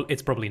it's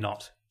probably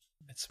not.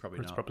 It's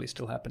probably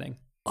still happening.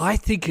 I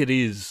think it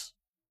is.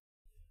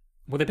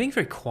 Well, they're being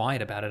very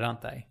quiet about it,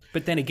 aren't they?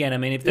 But then again, I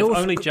mean, if they've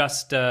only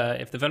just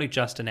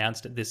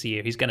announced it this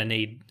year, he's going to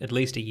need at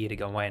least a year to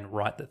go away and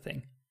write the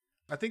thing.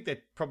 I think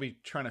they're probably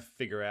trying to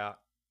figure out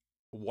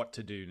what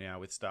to do now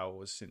with Star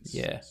Wars since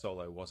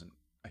Solo wasn't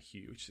a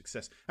huge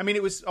success. I mean,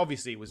 it was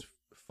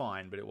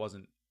fine, but it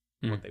wasn't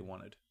what they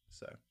wanted.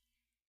 So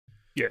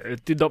yeah,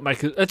 it did not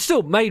make it. It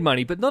still made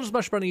money, but not as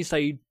much money as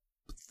they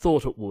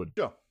thought it would.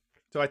 Sure.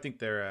 So I think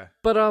they're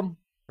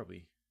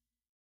probably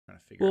trying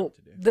to figure out what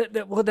to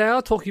do. They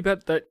are talking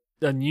about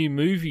a new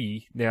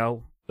movie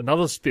now,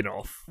 another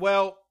spin-off.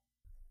 Well,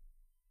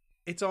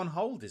 it's on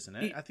hold, isn't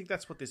it? I think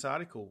that's what this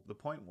article, the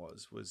point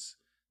was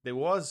there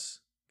was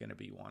going to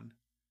be one,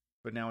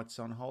 but now it's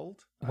on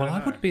hold. Well,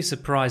 I wouldn't be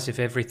surprised if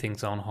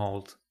everything's on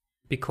hold,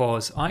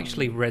 because I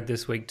actually read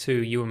this week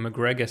too, Ewan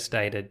McGregor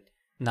stated,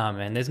 "Nah,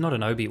 man, there's not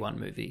an Obi-Wan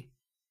movie."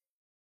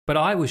 But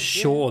I was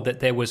sure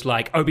that there was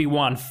like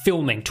Obi-Wan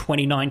filming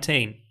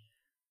 2019.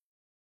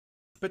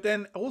 But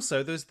then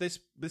also there's this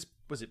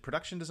was it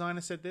production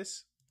designer said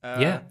this?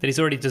 That he's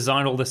already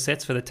designed all the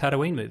sets for the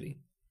Tatooine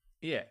movie.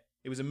 Yeah,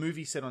 it was a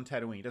movie set on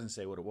Tatooine. He doesn't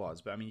say what it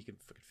was, but I mean you can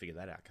figure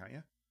that out, can't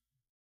you?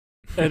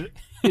 And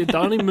the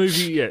only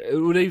movie, it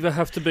would either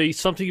have to be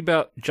something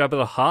about Jabba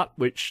the Hutt,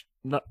 which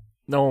no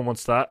one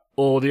wants that,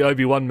 or the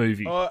Obi-Wan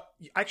movie.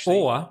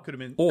 Actually, could have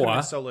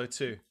been Solo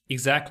too.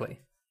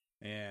 Exactly.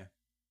 Yeah.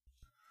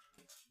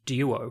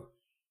 Duo.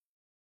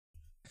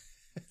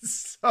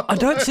 I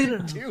don't see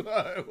it.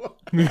 Duo.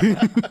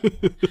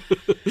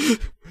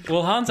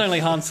 Well, Han's only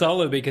Han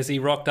Solo because he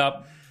rocked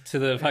up to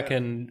the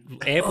fucking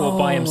airport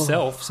by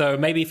himself. So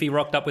maybe if he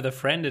rocked up with a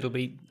friend, it'll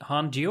be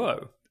Han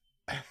Duo.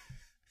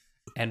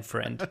 And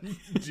friend.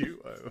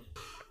 Duo.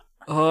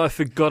 Oh, I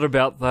forgot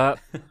about that.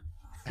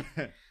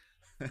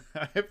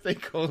 I hope they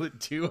call it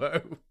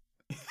Duo.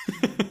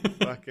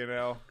 Fucking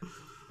hell.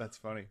 That's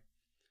funny.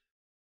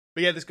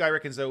 But yeah, this guy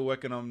reckons they were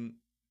working on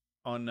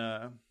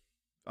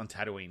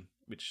Tatooine,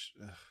 which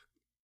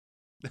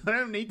I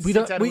don't need to see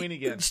Tatooine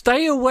again.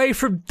 Stay away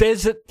from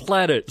desert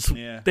planets.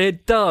 Yeah. They're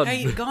done.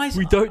 Hey guys,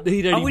 we don't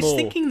need any more. I was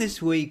thinking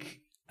this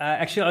week.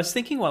 Actually, I was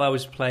thinking while I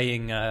was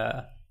playing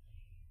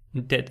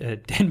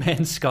Dead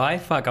Man's Sky.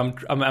 Fuck,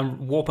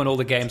 I'm warping all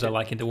the games I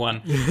like into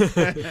one.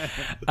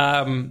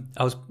 I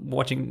was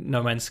watching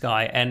No Man's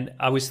Sky, and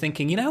I was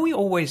thinking, we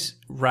always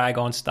rag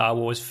on Star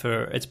Wars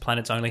for its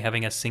planets only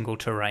having a single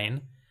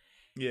terrain.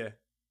 Yeah.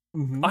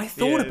 I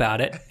thought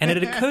about it, and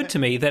it occurred to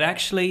me that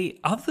actually,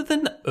 other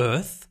than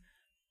Earth,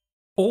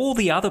 all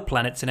the other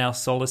planets in our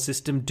solar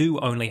system do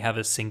only have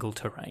a single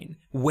terrain.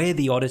 We're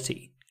the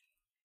oddity.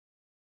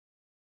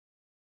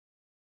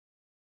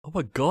 Oh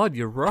my God,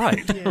 you're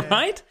right. Yeah.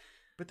 Right?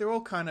 But they're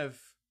all kind of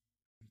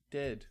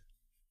dead.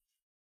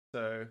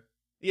 So,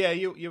 yeah,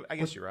 I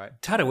guess you're right.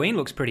 Tatooine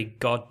looks pretty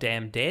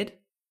goddamn dead.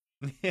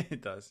 Yeah,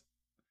 it does.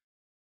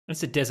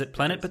 It's a desert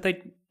planet, but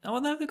they've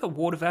got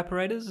water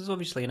evaporators. There's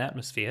obviously an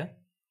atmosphere.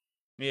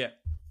 Yeah.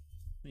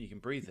 You can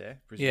breathe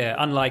there. Presumably. Yeah,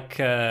 unlike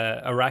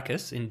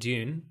Arrakis in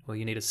Dune, where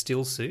you need a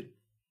still suit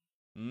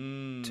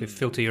to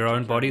filter your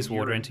own body's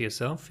water into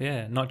yourself.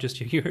 Yeah, not just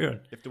your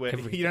urine. You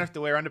don't have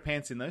to wear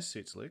underpants in those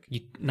suits, Luke.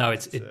 No,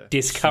 it's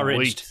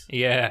discouraged. Sweet.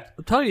 Yeah.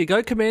 I'm telling you,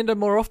 go Commando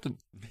more often.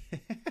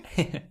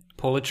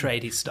 Paul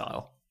Atreides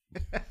style.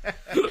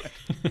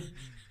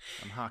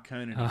 I'm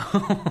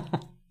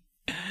Harkonnen.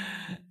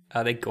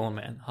 They're gone,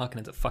 man.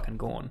 Harkonnens are fucking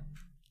gone.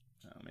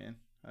 Oh, man.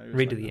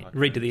 Read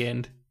to the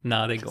end.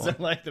 Nah, they're gone. I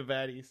like the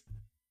baddies.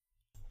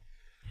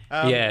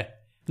 Yeah.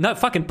 No,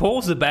 fucking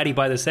Paul's the baddie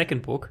by the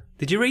second book.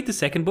 Did you read the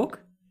second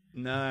book?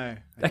 No.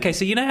 Okay,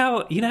 so you know how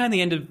in the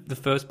end of the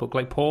first book,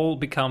 like Paul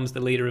becomes the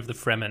leader of the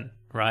Fremen,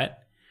 right?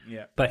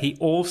 Yeah. But he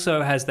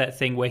also has that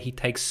thing where he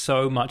takes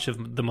so much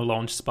of the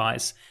melange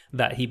spice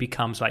that he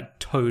becomes like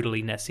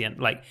totally nescient.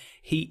 Like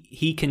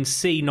he can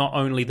see not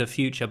only the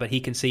future, but he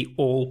can see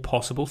all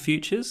possible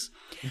futures.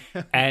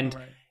 And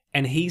Right.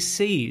 and he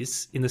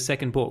sees in the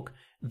second book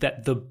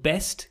that the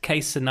best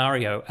case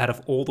scenario out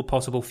of all the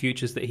possible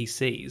futures that he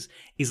sees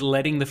is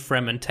letting the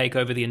Fremen take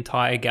over the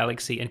entire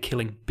galaxy and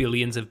killing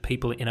billions of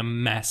people in a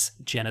mass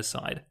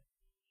genocide.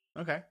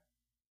 Okay.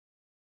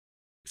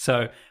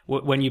 So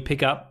when you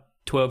pick up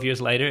 12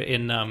 years later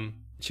in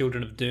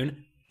Children of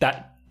Dune,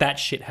 that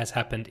shit has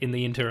happened in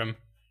the interim.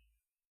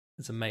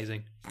 It's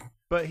amazing.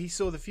 But he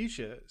saw the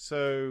future,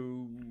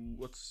 so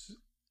what's...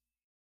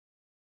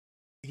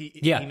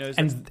 He knows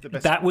and that's the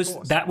best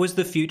course. that was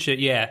the future,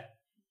 yeah.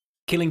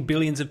 Killing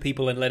billions of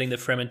people and letting the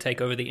Fremen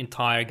take over the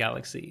entire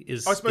galaxy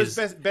was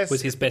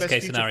his best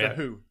case scenario.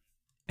 For who?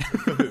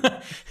 For who?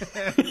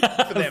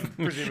 For them,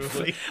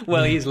 presumably.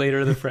 Well, he's leader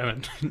of the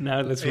Fremen.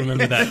 Now let's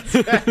remember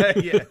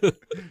that. Yeah,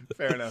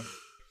 fair enough.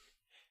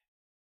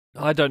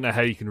 I don't know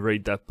how you can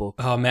read that book.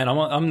 Oh man,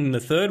 I'm in the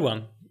third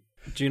one,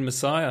 Dune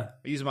Messiah.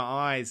 I use my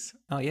eyes.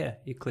 Oh yeah,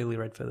 you clearly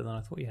read further than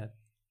I thought you had,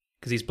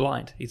 because he's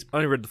blind. I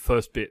only read the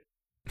first bit.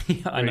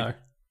 Yeah, I know.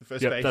 The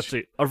first page. That's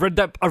it. I've read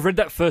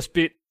that first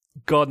bit.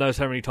 God knows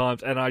how many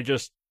times, and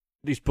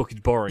this book is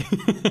boring.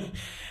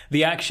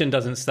 The action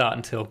doesn't start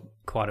until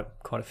quite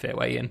a fair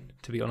way in,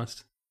 to be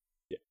honest.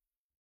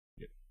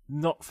 Yeah.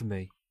 Not for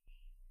me.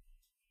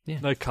 Yeah.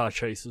 No car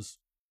chases.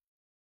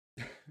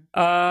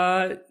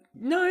 No,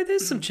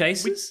 there's some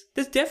chases.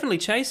 There's definitely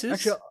chases.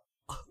 Actually,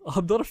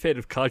 I'm not a fan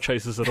of car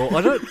chases at all.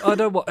 I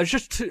don't want. It's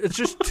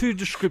just too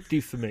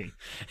descriptive for me.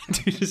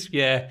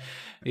 Yeah.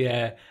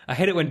 I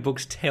hate it when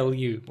books tell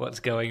you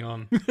what's going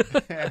on.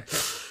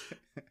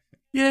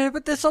 Yeah,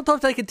 but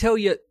sometimes they can tell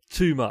you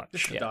too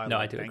much. Yeah, dialogue, no,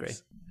 I do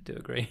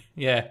agree.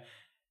 Yeah.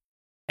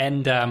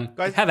 And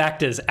Guys, have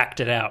actors act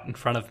it out in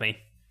front of me.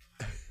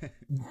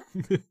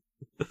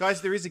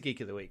 Guys, there is a Geek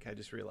of the Week, I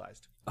just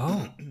realised.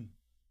 Oh.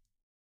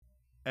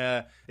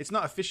 It's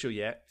not official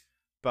yet,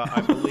 but I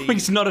believe...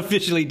 He's not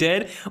officially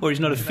dead, or he's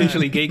not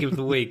officially Geek of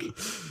the Week?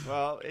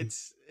 Well,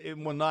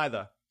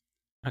 neither.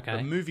 Okay.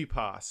 The Movie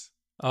Pass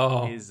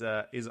is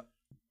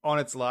on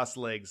its last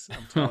legs,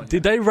 I'm telling you.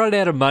 Did they run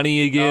out of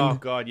money again? Oh,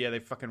 God, yeah, they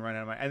fucking run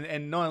out of money.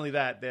 And not only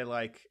that, they're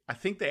like... I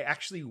think they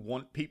actually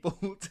want people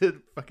to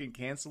fucking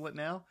cancel it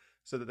now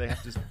so that they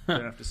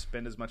don't have to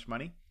spend as much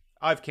money.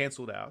 I've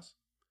cancelled ours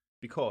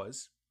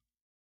because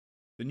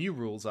the new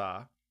rules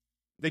are...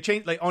 They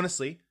change... Like,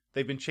 honestly,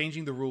 they've been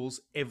changing the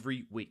rules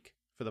every week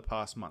for the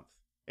past month.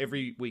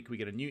 Every week we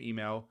get a new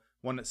email,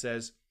 one that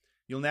says,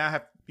 you'll now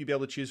be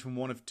able to choose from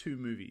one of two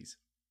movies.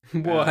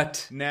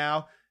 What?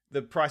 Now...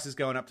 The price is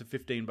going up to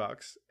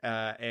 $15,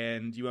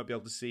 and you won't be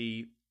able to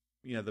see,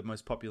 the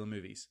most popular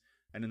movies.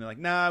 And then they're like,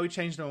 "Nah, we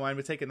changed our mind.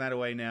 We're taking that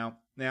away now."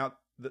 Now,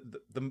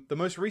 the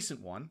most recent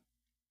one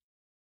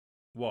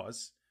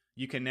was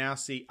you can now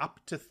see up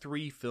to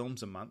 3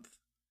 films a month,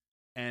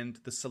 and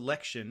the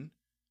selection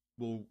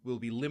will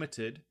be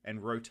limited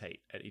and rotate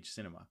at each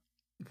cinema.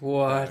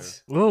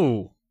 What?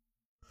 Oh,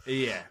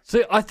 yeah.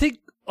 See, I think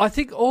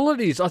all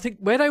it is. I think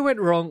where they went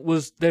wrong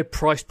was their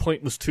price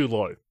point was too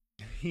low.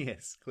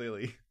 Yes,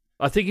 clearly.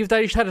 I think if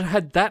they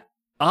had that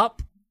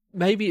up,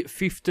 maybe at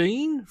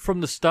 15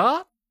 from the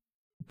start,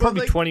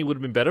 probably 20 would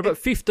have been better, but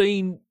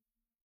 15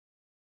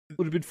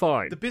 would have been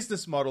fine. The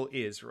business model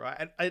is, right,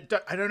 and I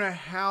don't know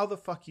how the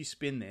fuck you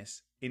spin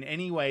this in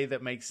any way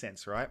that makes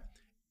sense, right?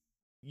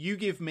 You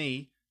give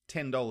me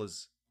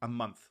 $10 a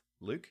month,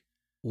 Luke.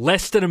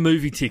 Less than a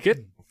movie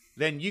ticket.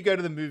 Then you go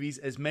to the movies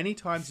as many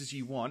times as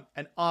you want,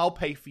 and I'll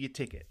pay for your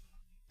ticket.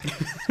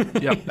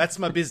 Yep. That's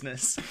my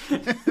business.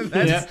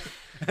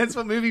 That's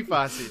what Movie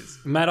Pass is.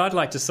 Matt, I'd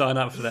like to sign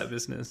up for that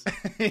business.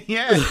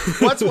 Yeah,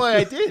 well, that's why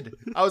I did.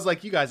 I was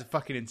like, you guys are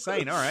fucking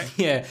insane. All right.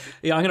 Yeah,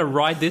 I'm going to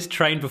ride this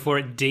train before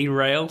it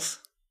derails.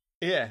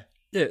 Yeah.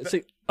 Yeah,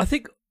 see, I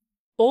think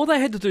all they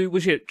had to do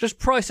was just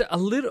price it a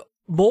little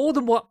more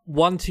than what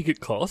one ticket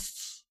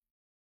costs.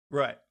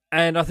 Right.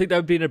 And I think they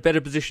would be in a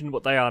better position than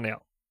what they are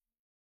now.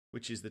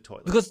 Which is the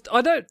toilet. Because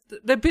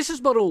their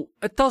business model,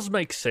 it does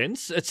make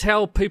sense. It's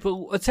how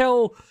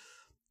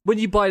when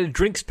you buy a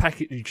drinks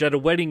package at a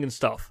wedding and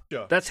stuff,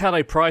 sure. That's how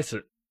they price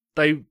it.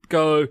 They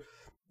go,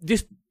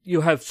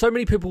 you'll have so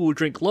many people will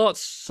drink lots,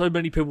 so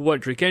many people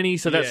won't drink any,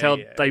 so that's how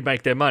they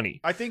make their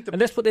money.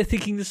 And that's what they're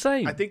thinking the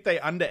same. I think they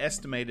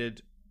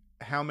underestimated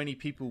how many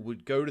people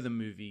would go to the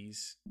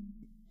movies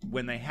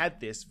when they had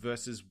this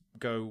versus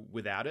go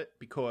without it,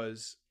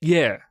 because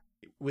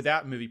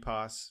without Movie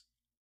Pass,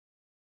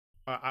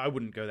 I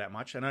wouldn't go that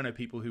much, and I know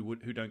people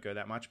who don't go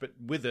that much, but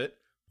with it,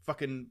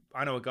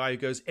 I know a guy who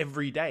goes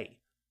every day.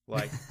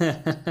 Like,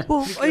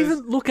 well,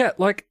 even look at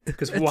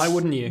because why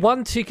wouldn't you?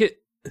 One ticket,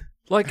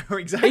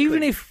 exactly.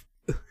 Even if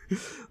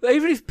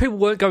people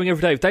weren't going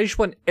every day, if they just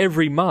went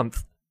every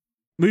month,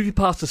 Movie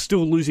Pass is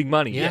still losing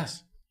money.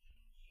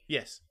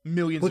 Yes,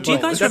 millions. Well, do you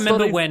guys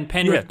remember when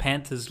Penrith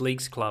Panthers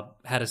Leagues Club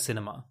had a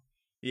cinema?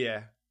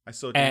 Yeah, I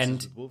saw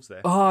Dances with Wolves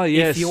there. Oh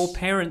yes, if your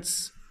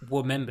parents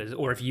were members,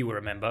 or if you were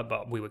a member,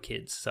 but we were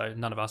kids, so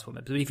none of us were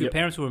members. But if your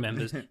parents were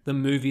members, the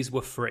movies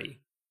were free.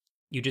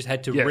 You just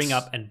had to ring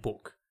up and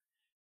book.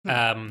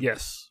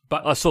 Yes,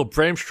 but I saw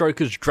Bram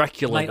Stoker's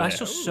Dracula. I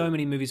saw so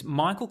many movies.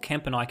 Michael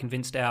Kemp and I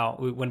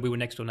when we were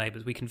next door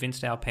neighbours, we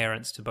convinced our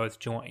parents to both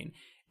join,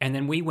 and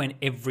then we went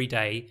every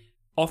day,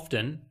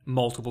 often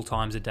multiple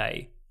times a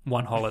day,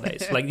 one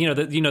holidays,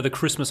 the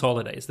Christmas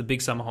holidays, the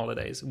big summer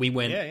holidays. We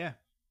went. Yeah.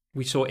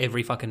 We saw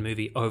every fucking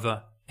movie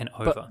over and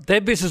over. But their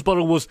business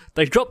model was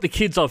they drop the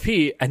kids off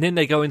here and then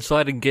they go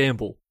inside and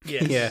gamble.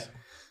 Yes.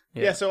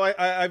 Yeah. So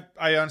I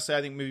honestly,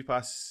 I think Movie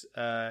Pass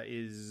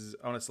is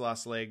on its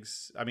last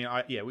legs. I mean,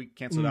 we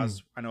cancelled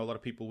ours. I know a lot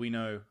of people we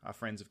know, our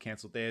friends, have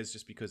cancelled theirs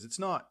just because it's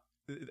not.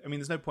 I mean,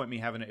 there's no point in me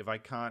having it if I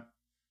can't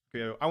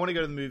go. I want to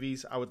go to the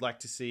movies. I would like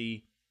to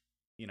see,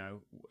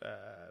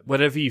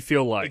 whatever you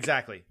feel like.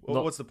 Exactly.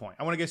 Well, what's the point?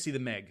 I want to go see the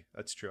Meg.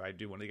 That's true. I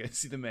do want to go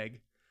see the Meg.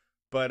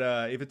 But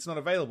if it's not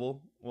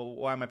available, well,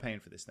 why am I paying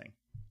for this thing?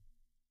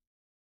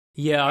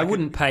 Yeah, I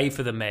wouldn't pay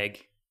for the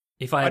Meg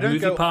if I had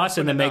Movie Pass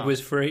and the Meg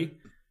was free.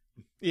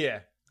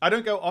 Yeah, I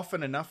don't go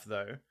often enough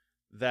though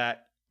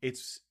that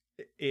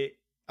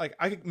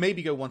I could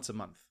maybe go once a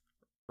month,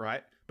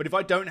 right? But if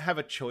I don't have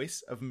a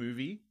choice of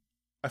movie,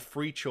 a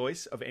free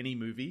choice of any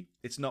movie,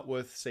 it's not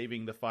worth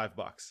saving the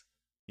 $5,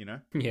 you know?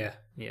 Yeah.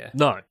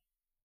 No.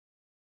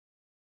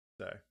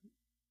 So,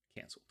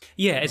 cancelled.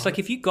 Yeah, it's like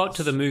if you got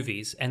to the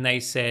movies and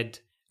they said,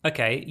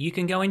 okay, you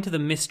can go into the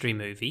mystery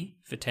movie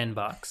for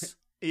 $10.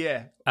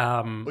 Yeah.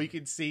 Or you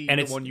can see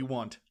the one you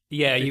want.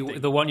 Yeah,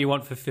 the one you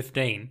want for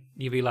 15.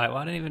 You'd be like, well,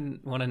 I don't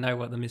even want to know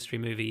what the mystery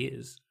movie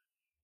is.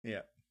 Yeah.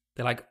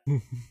 They're like,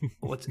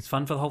 well, it's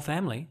fun for the whole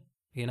family,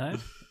 you know?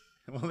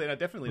 Well, then I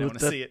definitely don't want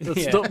to see it.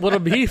 That's not what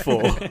I'm here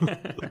for.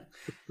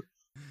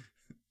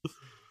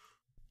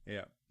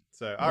 Yeah.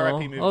 So,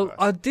 RIP Movie Pass.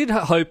 I did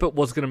hope it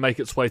was going to make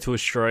its way to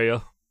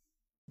Australia.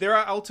 There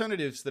are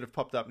alternatives that have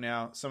popped up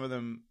now. Some of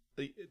them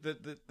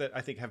that I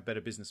think have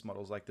better business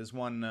models. Like there's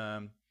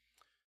one,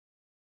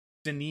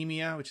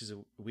 Cinemia, which is a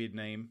weird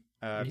name,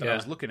 that I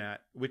was looking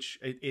at, which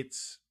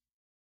it's...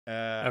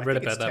 I read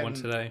about that one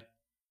today.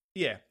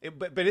 Yeah,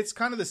 but it's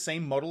kind of the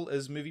same model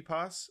as Movie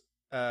Pass.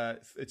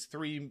 It's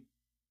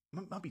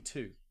might be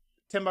 $2.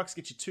 $10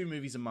 gets you 2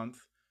 movies a month,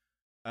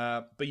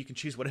 but you can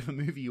choose whatever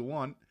movie you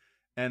want,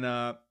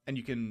 and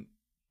you can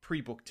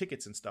pre-book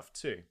tickets and stuff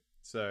too.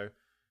 So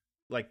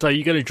are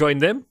you going to join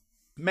them?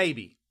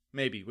 Maybe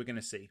we're going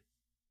to see,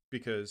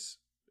 because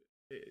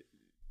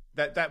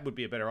that would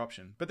be a better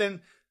option. But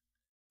then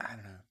I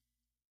don't know.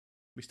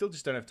 We still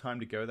just don't have time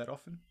to go that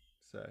often,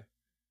 so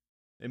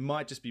it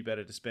might just be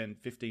better to spend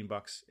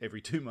 $15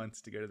 every 2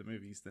 months to go to the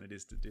movies than it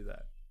is to do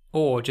that.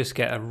 Or just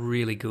get a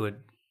really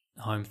good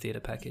home theater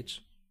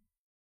package.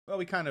 Well,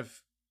 we kind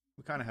of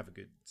have a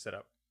good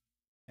setup,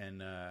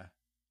 and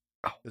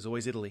there's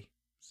always Italy.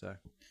 So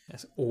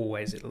there's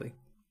always Italy.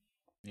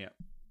 Yeah.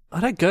 I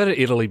don't go to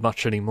Italy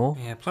much anymore.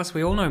 Yeah. Plus,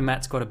 we all know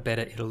Matt's got a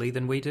better Italy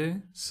than we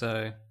do.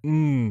 So.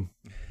 The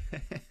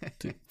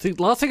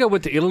last thing I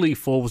went to Italy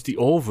for was the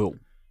Orville.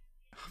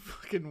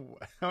 Fucking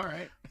all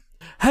right.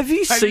 Have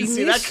you seen this? I didn't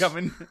see that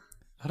coming.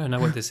 I don't know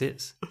what this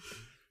is.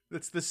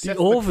 That's the Seth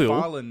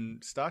MacFarlane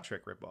Star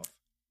Trek ripoff.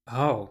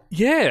 Oh.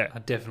 Yeah. I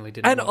definitely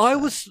didn't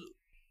watch that.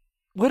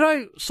 When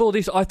I saw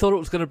this, I thought it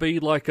was going to be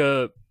like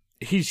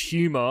his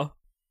humour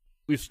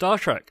with Star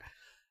Trek.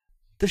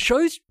 The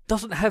show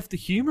doesn't have the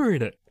humour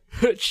in it.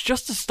 It's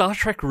just a Star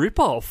Trek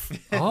ripoff.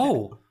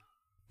 Oh.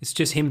 It's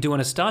just him doing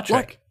a Star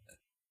Trek.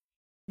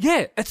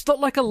 Yeah, it's not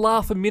like a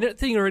laugh a minute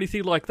thing or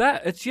anything like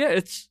that.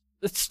 It's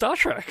Star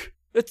Trek.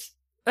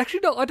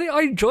 Actually, no,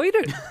 I enjoyed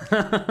it.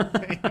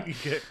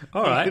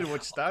 All right. You could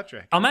watch Star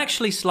Trek. I'm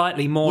actually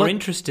slightly more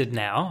interested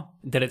now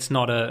that it's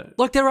not a...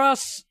 Like, there are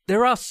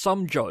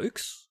some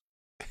jokes,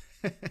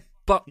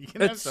 but you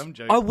can have some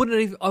jokes. I wouldn't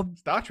even...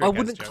 Star Trek I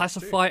wouldn't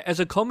classify it as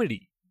a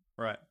comedy.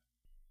 Right.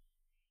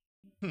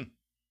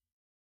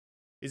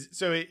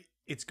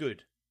 It's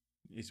good,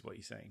 is what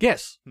you're saying.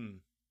 Yes.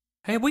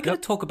 Hey, are we going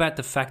to talk about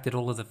the fact that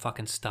all of the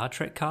fucking Star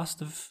Trek cast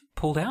have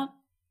pulled out?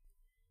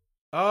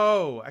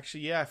 Oh,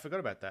 actually, yeah, I forgot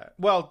about that.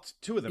 Well,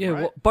 two of them,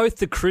 right? Both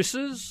the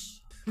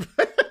Chris's.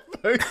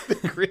 Both the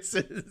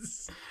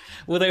Chris's.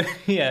 Well,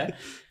 yeah.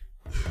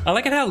 I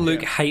like it how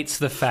Luke hates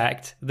the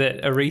fact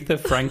that Aretha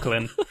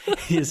Franklin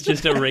is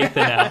just Aretha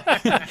now.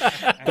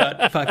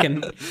 But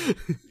fucking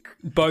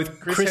both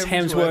Chris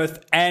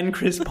Hemsworth and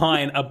Chris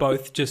Pine are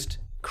both just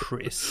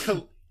Chris.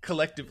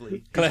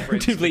 Collectively,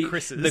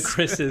 the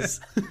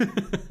Chris's.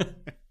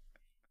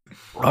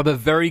 I'm a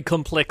very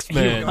complex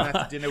man. You're going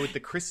out to dinner with the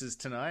Chris's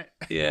tonight.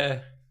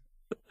 Yeah.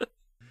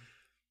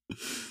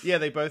 Yeah,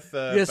 they both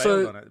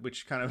bailed on it,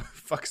 which kind of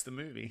fucks the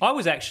movie. I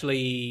was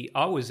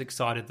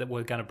excited that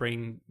we're going to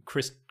bring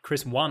Chris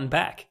 1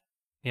 back,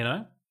 you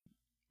know?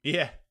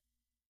 Yeah.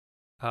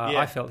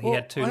 I felt he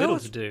had too little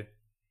to do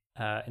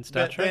in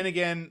Star Trek. Then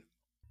again,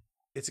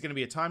 it's going to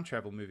be a time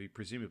travel movie,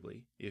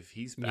 presumably, if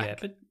he's back. Yeah,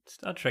 but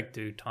Star Trek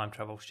do time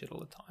travel shit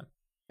all the time.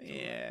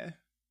 Yeah.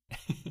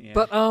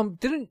 But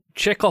didn't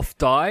Chekhov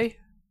die?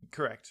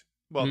 Correct.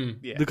 Well,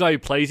 yeah. The guy who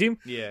plays him?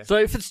 Yeah. So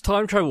if it's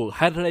time travel,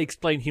 how do they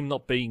explain him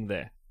not being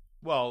there?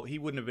 Well, he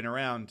wouldn't have been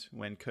around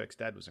when Kirk's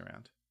dad was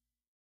around.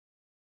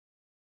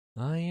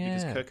 Oh, yeah.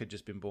 Because Kirk had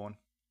just been born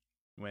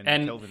when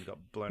Kelvin got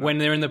blown up. When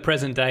they're in the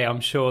present day,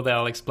 I'm sure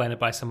they'll explain it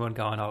by someone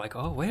going,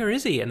 where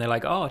is he? And they're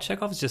like,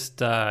 Chekhov's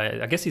just,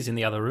 I guess he's in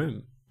the other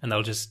room. And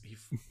they'll just,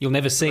 you'll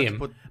never see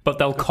him, but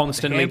they'll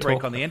constantly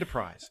talk. On the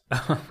Enterprise.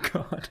 Oh,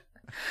 God.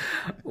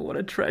 What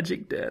a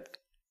tragic death.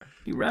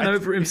 He ran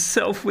over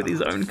himself with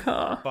his own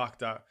car.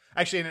 Fucked up.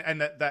 Actually,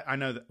 and that I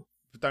know that.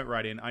 Don't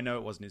write in. I know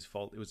it wasn't his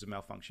fault. It was a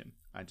malfunction.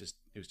 It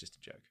was just a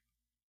joke.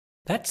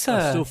 I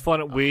still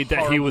find it weird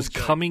that he was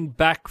coming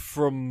back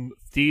from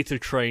theatre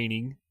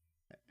training.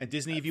 And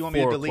Disney, if you want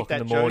me to delete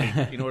that joke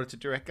in order to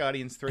direct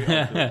Guardians 3,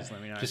 just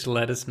let me know. Just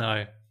let us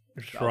know.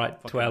 Just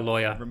write to our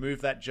lawyer.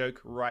 Remove that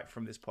joke right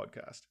from this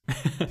podcast.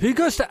 Who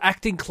goes to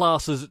acting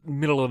classes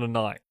middle of the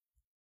night?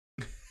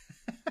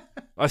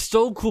 I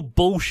still call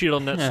bullshit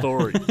on that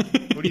story.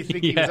 What do you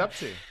think he was up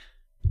to?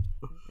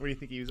 What do you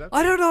think he was up to?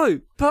 I don't know,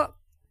 but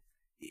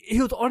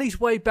he was on his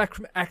way back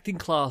from acting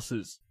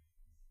classes.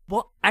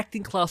 What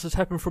acting classes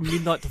happen from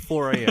midnight to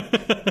 4 a.m.?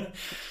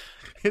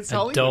 It's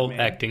Hollywood, adult man.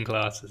 acting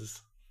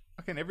classes.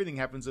 Fucking everything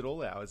happens at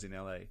all hours in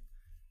LA.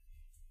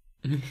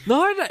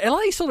 No,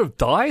 LA sort of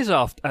dies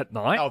at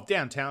night. Oh,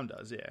 downtown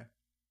does, yeah.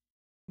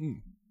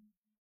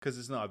 Because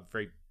it's not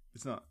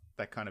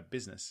that kind of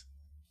business.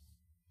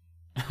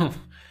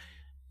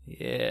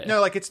 Yeah.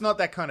 No, like it's not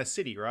that kind of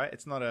city, right?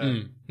 It's not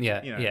a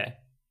yeah.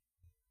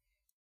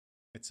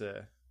 It's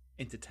a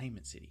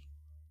entertainment city.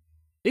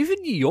 Even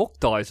New York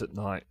dies at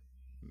night.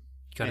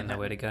 Gotta know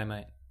where to go,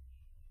 mate.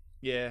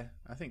 Yeah,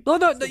 I think. No,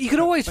 you can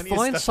always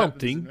find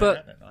something,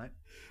 but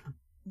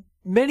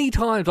many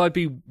times I'd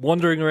be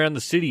wandering around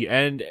the city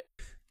and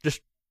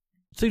just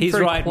seems He's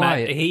very right,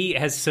 quiet. Matt. He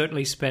has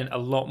certainly spent a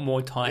lot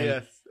more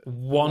time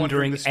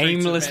wandering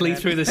aimlessly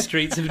through the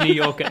streets of New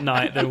York at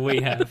night than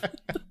we have.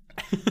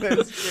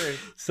 That's true.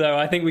 So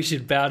I think we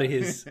should bow to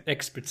his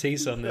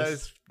expertise on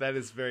this. That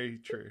is very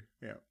true.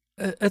 Yeah,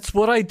 it's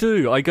what I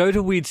do. I go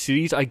to weird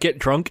cities, I get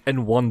drunk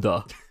and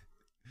wander.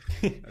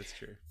 That's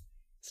true.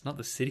 It's not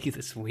the city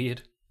that's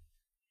weird.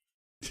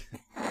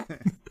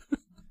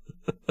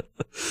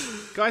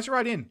 Guys,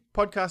 write in.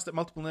 Podcast at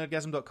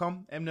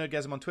multiplenerdgasm.com.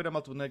 mnerdgasm on Twitter,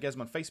 Multiple Nerdgasm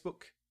on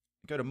Facebook.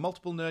 Go to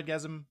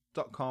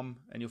multiplenerdgasm.com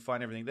and you'll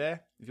find everything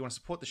there. If you want to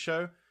support the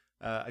show,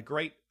 a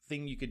great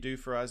thing you could do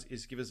for us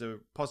is give us a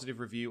positive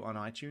review on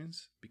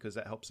iTunes, because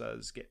that helps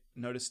us get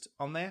noticed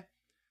on there,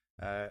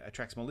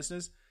 attracts more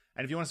listeners.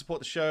 And if you want to support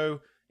the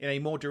show in a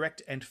more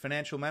direct and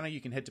financial manner,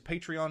 you can head to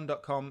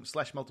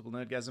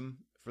patreon.com/multiplenerdgasm.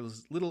 For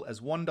as little as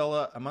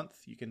 $1 a month,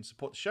 you can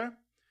support the show.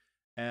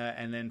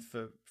 And then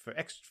for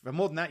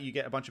more than that, you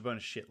get a bunch of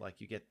bonus shit. Like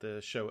you get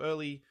the show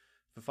early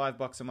for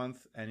 $5 a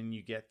month, and then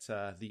you get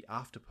the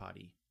after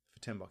party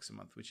for $10 a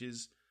month, which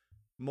is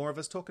more of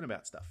us talking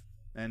about stuff.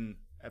 And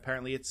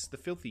apparently, it's the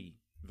filthy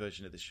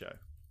version of this show.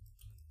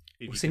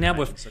 Well, see, now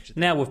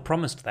we've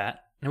promised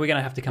that. Now we're going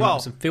to have to come up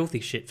with some filthy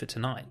shit for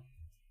tonight.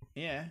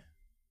 Yeah,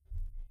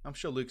 I'm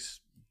sure Luke's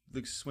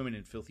swimming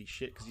in filthy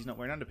shit because he's not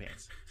wearing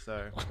underpants.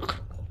 So.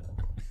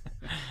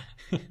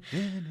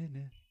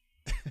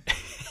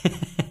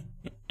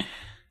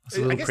 It's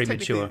a little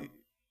premature.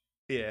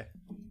 Yeah.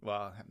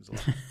 Well, it happens a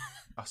lot.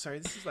 Oh, sorry.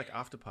 This is like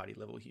after party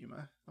level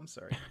humor. I'm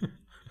sorry.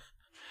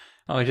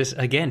 Oh, just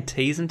again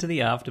teasing to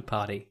the after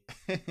party.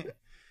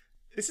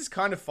 This is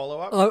kind of follow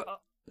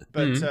up,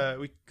 but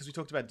because we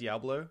talked about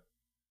Diablo.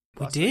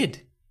 We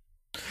did.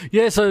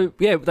 Yeah. So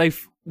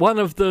one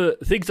of the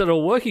things that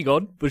I'm working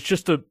on was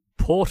just a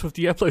port of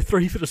Diablo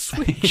 3 for the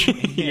Switch.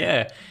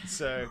 Yeah.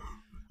 So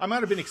I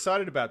might have been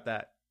excited about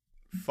that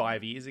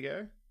 5 years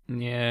ago.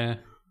 Yeah.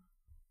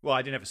 Well,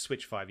 I didn't have a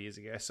Switch 5 years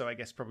ago, so I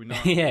guess probably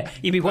not. Yeah.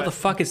 You mean, what the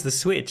fuck is the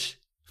Switch?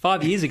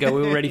 5 years ago,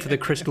 we were ready for the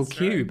Crystal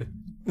Cube.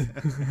 Right.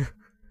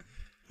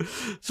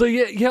 So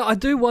yeah, I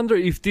do wonder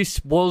if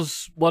this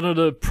was one of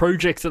the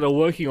projects that they're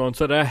working on.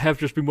 So they have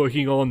just been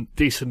working on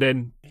this and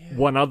then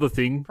one other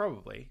thing.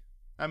 Probably.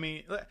 I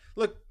mean,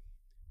 look,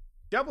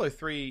 Diablo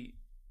 3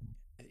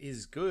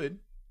 is good,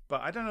 but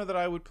I don't know that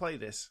I would play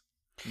this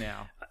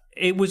now.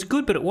 It was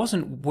good, but it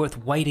wasn't worth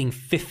waiting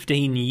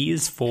 15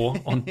 years for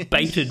on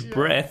bated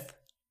breath.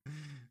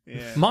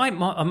 Yeah.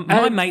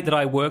 My mate that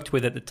I worked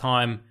with at the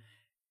time,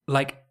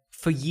 like,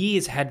 for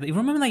years had...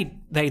 Remember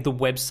they the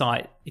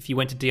website, if you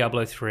went to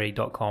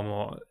Diablo3.com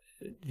or,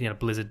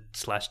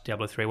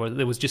 Blizzard/Diablo 3, where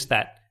there was just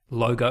that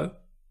logo,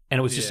 and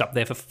it was just up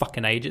there for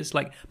fucking ages.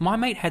 Like, my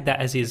mate had that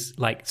as his,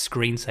 like,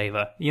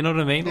 screensaver. You know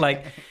what I mean?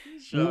 Like,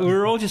 sure. We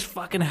were all just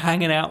fucking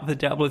hanging out with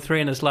Diablo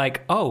 3, and it's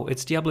like, oh,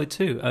 it's Diablo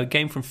 2, a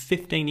game from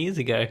 15 years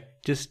ago.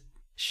 Just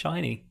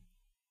shiny.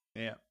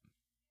 Yeah.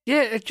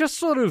 Yeah, it just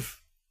sort of...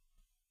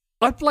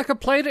 I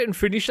played it and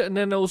finished it, and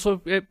then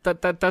also,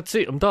 that's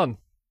it, I'm done.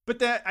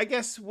 But I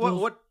guess,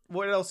 what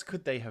else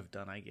could they have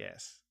done, I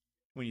guess,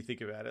 when you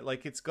think about it?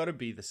 Like, it's got to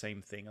be the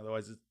same thing,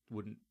 otherwise it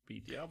wouldn't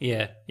be Diablo.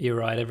 Yeah, you're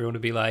right. Everyone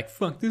would be like,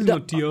 fuck, this is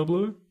not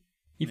Diablo.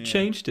 You've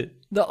changed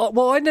it. No,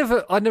 well, I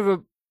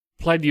never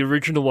played the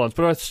original ones,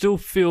 but I still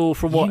feel,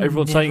 from what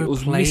everyone's saying, it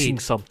was missing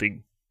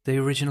something. The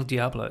original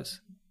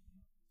Diablos?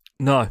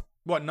 No.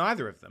 What,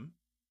 neither of them?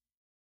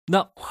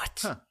 No. What?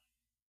 Huh.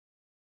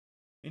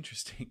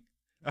 Interesting.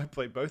 I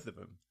played both of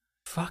them.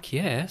 Fuck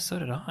yeah, so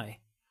did I.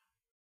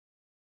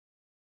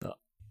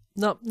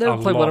 No, never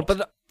played one.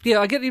 But yeah,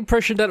 I get the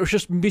impression that it was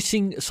just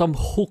missing some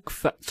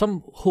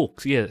some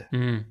hooks. Yeah.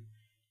 Mm.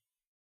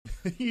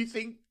 You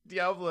think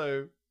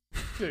Diablo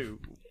 2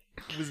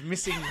 was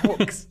missing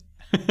hooks?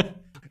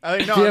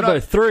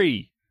 Diablo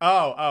 3.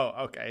 Oh,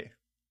 okay.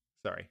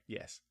 Sorry.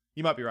 Yes,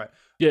 you might be right.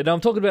 Yeah, no,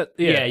 I'm talking about.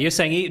 Yeah, you're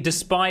saying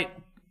despite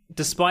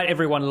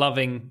everyone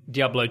loving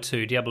Diablo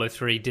 2, Diablo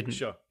 3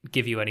 didn't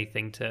give you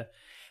anything to.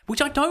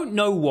 Which I don't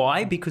know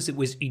why, because it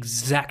was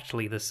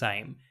exactly the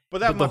same. But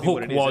that might be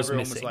what it is. Was Everyone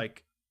missing. was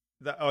like,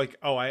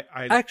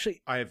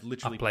 I have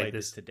literally played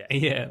this today.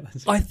 Yeah.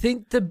 I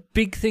think the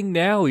big thing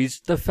now is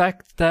the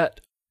fact that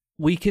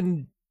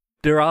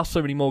there are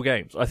so many more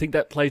games. I think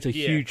that plays a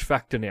huge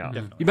factor now.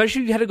 Definitely.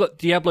 Imagine you had got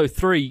Diablo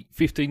 3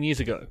 15 years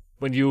ago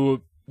when you were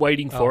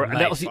waiting for it, and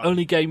that was the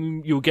only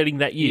game you were getting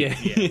that year.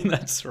 Yeah.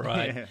 That's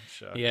right. Yeah,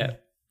 sure. Yeah.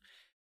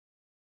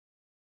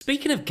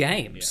 Speaking of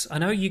games, I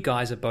know you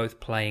guys are both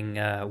playing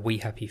We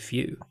Happy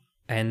Few,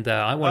 and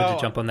I wanted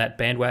to jump on that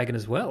bandwagon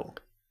as well.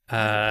 I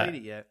haven't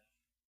played it yet.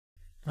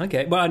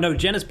 Okay, well, I know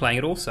Jenna's playing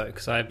it also,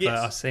 because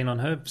I've seen on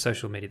her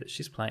social media that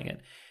she's playing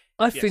it.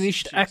 I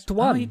finished Act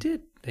 1. Oh, you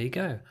did? There you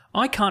go.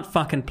 I can't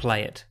fucking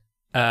play it,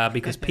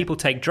 because people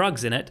take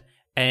drugs in it,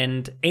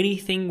 and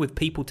anything with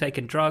people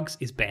taking drugs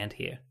is banned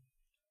here.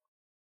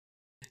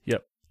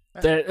 Yep.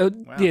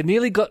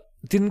 Nearly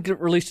didn't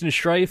get released in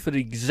Australia for the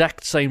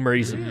exact same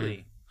reason.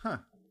 Really? Huh.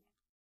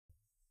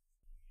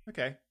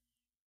 Okay.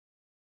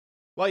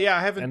 Well, yeah,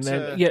 I haven't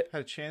had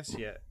a chance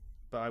yet,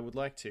 but I would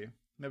like to.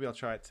 Maybe I'll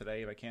try it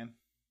today if I can.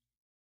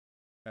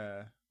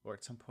 Or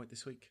at some point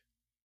this week.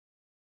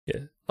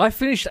 Yeah. I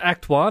finished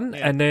Act 1,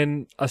 and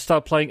then I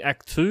started playing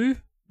Act 2,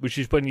 which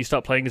is when you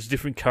start playing as a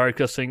different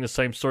character, seeing the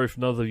same story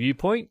from another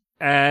viewpoint,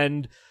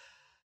 and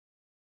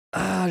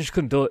I just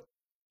couldn't do it.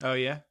 Oh,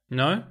 yeah?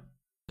 No?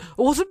 It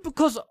wasn't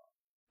because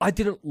I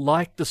didn't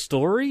like the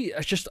story.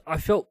 It's just I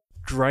felt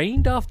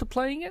drained after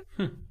playing it.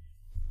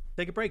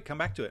 Take a break. Come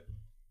back to it.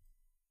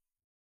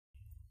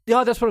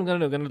 Yeah, that's what I'm going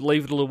to do. I'm going to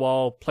leave it a little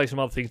while, play some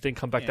other things, then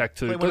come back to Act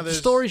 2. But the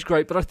story's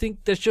great, but I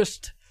think there's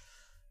just...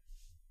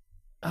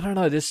 I don't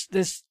know,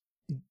 there's...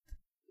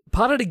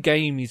 Part of the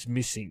game is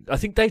missing. I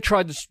think they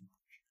tried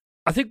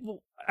to...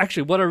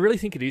 Actually, what I really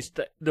think it is,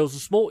 that there was a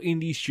small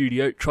indie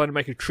studio trying to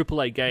make a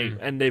AAA game,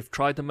 and they've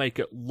tried to make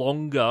it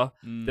longer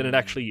than it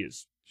actually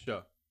is.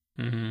 Sure.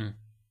 Mm-hmm.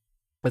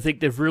 I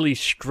think they've really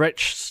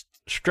stretched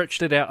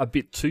it out a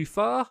bit too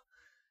far,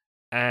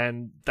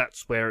 and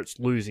that's where it's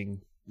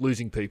losing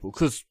people,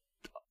 because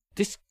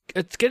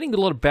it's getting a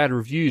lot of bad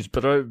reviews,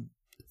 but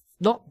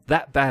not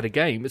that bad a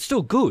game. It's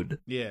still good.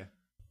 Yeah.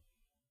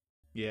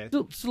 Yeah.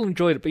 Still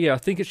enjoyed it, but yeah, I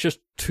think it's just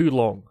too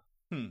long.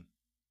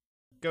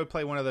 Go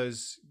play one of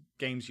those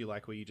games you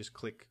like where you just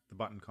click the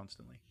button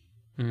constantly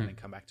and then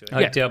come back to it.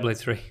 Like Diablo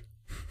 3.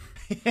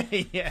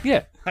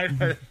 Yeah. I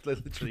know,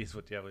 that literally is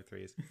what Diablo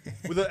 3 is.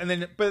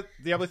 But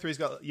Diablo 3's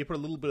got, you put a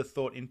little bit of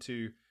thought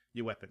into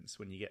your weapons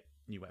when you get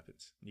new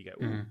weapons. And you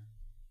go, ooh.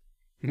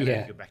 And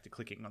then you go back to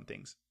clicking on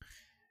things.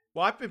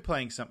 Well, I've been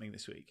playing something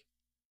this week,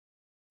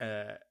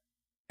 and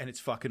it's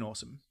fucking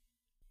awesome.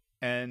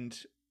 And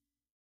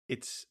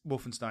it's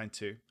Wolfenstein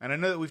 2. And I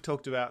know that we've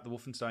talked about the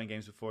Wolfenstein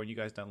games before, and you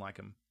guys don't like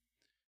them.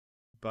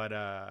 But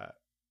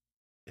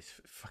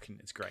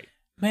it's great.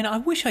 Man, I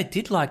wish I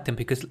did like them,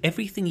 because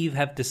everything you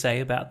have to say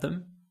about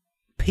them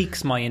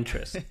piques my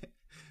interest.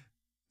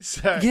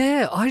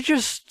 Yeah,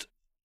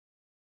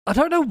 I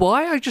don't know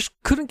why. I just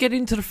couldn't get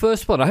into the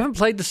first one. I haven't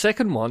played the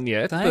second one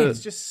yet.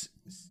 It's just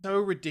so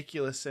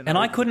ridiculous. And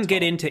I couldn't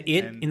get into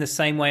it in the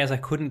same way as I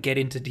couldn't get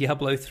into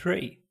Diablo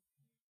 3.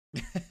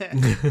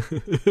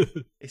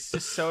 It's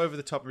just so over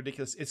the top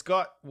ridiculous. It's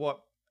got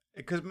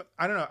because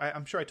I don't know.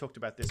 I'm sure I talked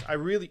about this.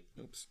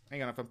 Oops.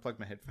 Hang on, I've unplugged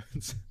my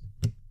headphones.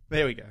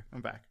 There we go.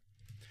 I'm back.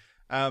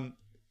 I'm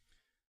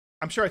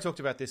sure I talked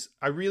about this.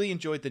 I really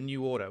enjoyed the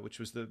New Order, which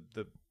was the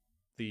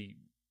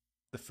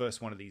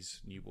first one of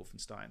these new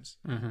Wolfensteins.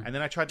 Mm-hmm. And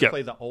then I tried to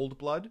play the Old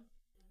Blood,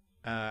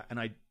 and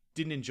I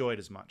didn't enjoy it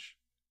as much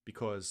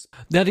because...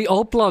 Now, the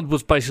Old Blood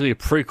was basically a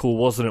prequel,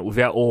 wasn't it,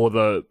 without all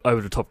the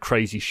over-the-top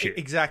crazy shit?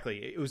 Exactly.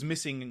 It was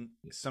missing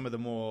some of the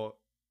more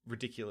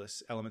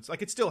ridiculous elements.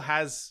 Like, it still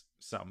has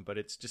some, but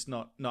it's just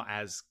not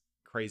as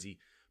crazy.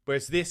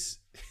 Whereas this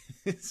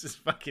is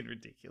fucking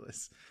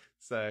ridiculous.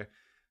 So,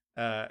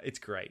 it's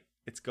great.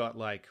 It's got,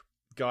 like,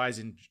 guys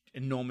in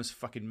enormous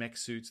fucking mech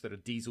suits that are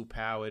diesel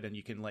powered, and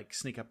you can like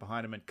sneak up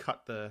behind them and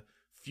cut the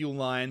fuel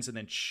lines and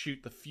then shoot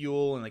the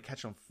fuel, and they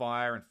catch on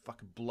fire and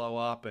fucking blow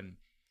up. And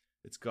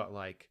it's got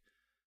like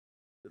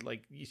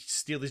you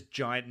steal this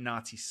giant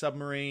Nazi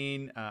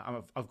submarine.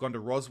 I've gone to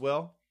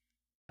Roswell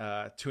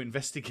to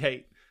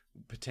investigate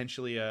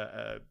potentially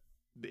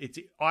it's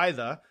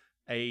either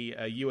a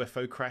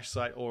UFO crash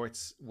site or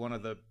it's one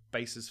of the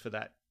bases for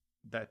that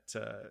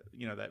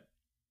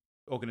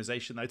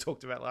organization I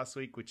talked about last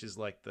week, which is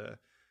like the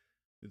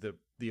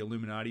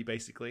Illuminati,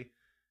 basically.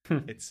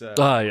 It's yep.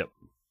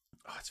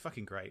 Oh, it's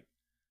fucking great.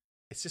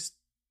 It's just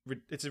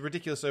it's a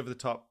ridiculous, over the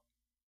top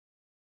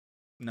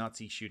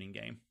Nazi shooting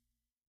game.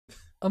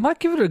 I might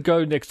give it a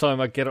go next time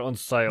I get it on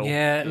sale.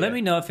 Yeah, let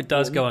me know if it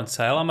does go on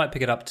sale. I might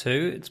pick it up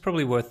too. It's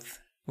probably worth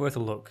a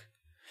look.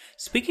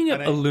 Speaking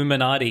of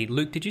Illuminati,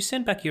 Luke, did you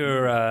send back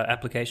your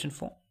application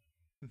form?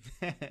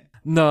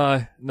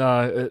 No,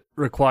 it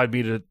required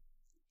me to.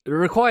 It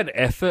required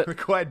effort.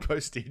 Required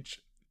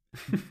postage.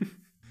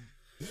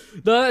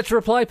 No, it's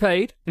reply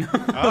paid.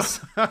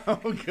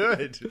 Oh,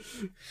 good.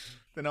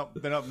 They're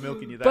not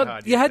milking you that but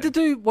hard. You had to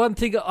do one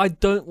thing I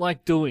don't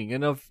like doing,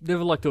 and I've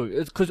never liked doing.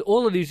 It's because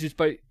all it is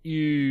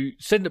you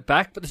send it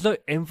back, but there's no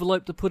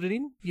envelope to put it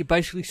in. You're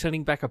basically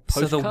sending back a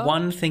postcard. So the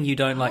one thing you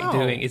don't like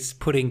doing is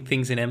putting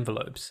things in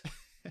envelopes.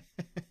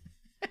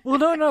 Well,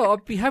 no,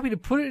 I'd be happy to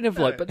put it in an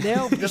envelope, but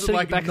now I'm just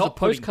sending it back as a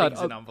postcard.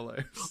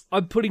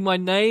 I'm putting my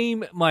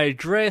name, my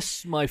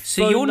address, my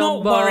phone number. So you're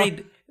not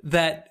worried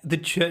that the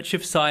Church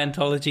of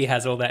Scientology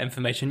has all that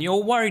information.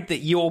 You're worried that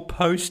your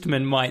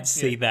postman might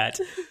see that.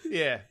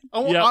 Yeah. I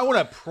want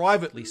to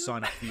privately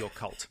sign up for your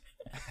cult.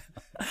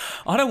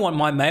 I don't want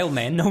my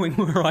mailman knowing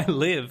where I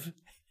live.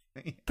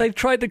 They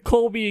tried to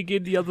call me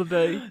again the other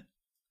day.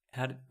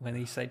 When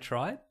you say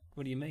try?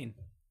 What do you mean?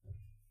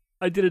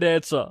 I didn't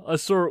answer. I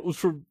saw it was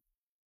from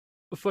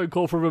a phone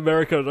call from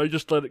America, and I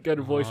just let it go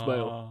to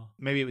voicemail.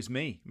 Maybe it was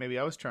me. Maybe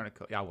I was trying to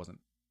call. Yeah, I wasn't.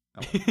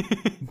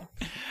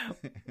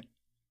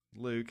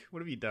 Luke, what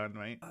have you done,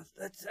 mate?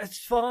 That's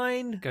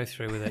fine. Go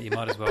through with it. You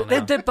might as well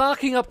now. They're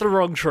barking up the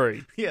wrong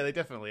tree. Yeah, they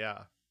definitely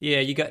are. Yeah,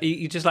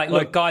 you just like,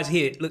 look, guys,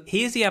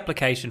 here's the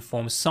application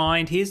form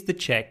signed, here's the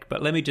check,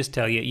 but let me just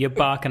tell you, you're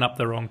barking up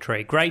the wrong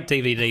tree. Great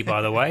DVD,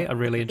 by the way. I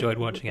really enjoyed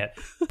watching it.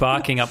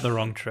 Barking up the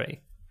wrong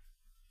tree.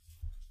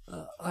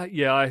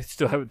 I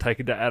still haven't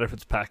taken that out of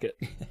its packet.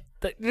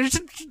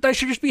 They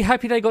should just be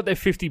happy they got their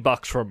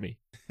 $50 from me.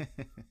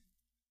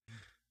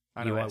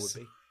 I know I would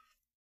be.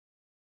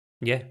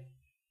 Yeah.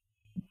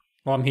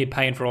 Well, I'm here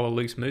paying for all of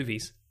Luke's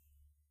movies.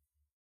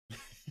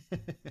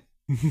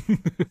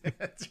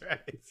 That's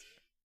right.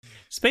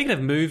 Speaking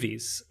of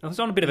movies, I was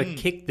on a bit of a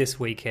kick this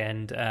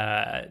weekend.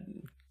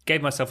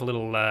 Gave myself a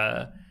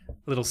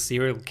little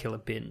serial killer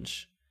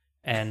binge.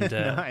 And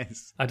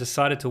nice. I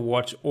decided to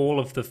watch all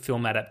of the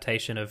film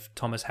adaptation of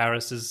Thomas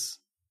Harris's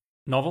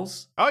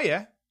novels. Oh,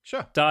 yeah.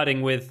 Sure.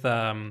 Starting with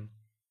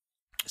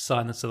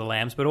Silence of the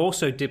Lambs, but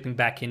also dipping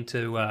back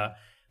into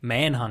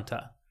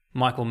Manhunter,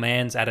 Michael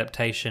Mann's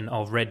adaptation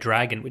of Red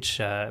Dragon, which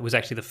was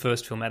actually the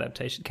first film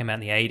adaptation, came out in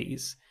the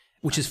 80s,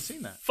 which is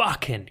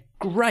fucking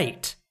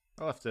great.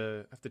 I'll have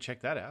to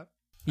check that out.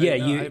 I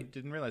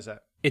didn't realize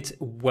that. It's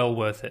well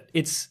worth it.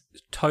 It's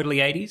totally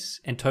 80s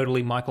and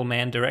totally Michael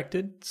Mann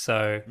directed,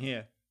 so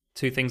yeah,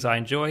 two things I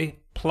enjoy,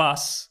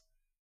 plus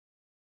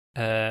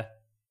Thomas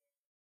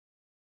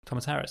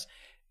Harris.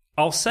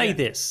 I'll say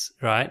this,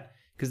 right?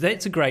 Because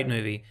that's a great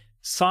movie.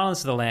 Silence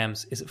of the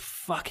Lambs is a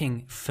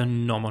fucking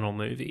phenomenal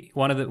movie.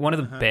 One of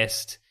the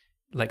best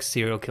like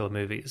serial killer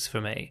movies for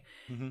me.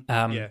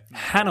 Mm-hmm.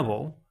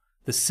 Hannibal,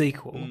 the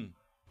sequel,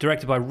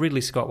 directed by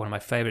Ridley Scott, one of my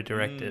favorite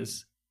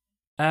directors.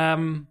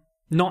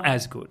 Not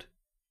as good.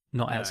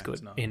 Not as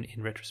good in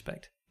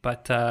retrospect.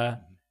 But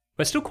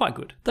still quite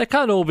good. They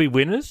can't all be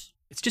winners.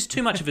 It's just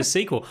too much of a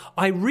sequel.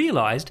 I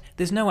realised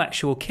there's no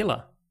actual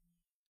killer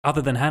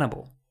other than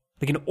Hannibal.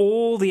 Like in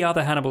all the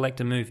other Hannibal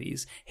Lecter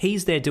movies,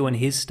 he's there doing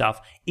his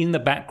stuff in the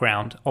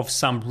background of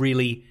some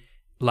really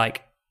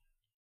like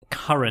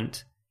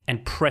current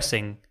and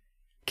pressing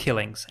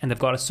killings, and they've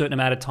got a certain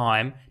amount of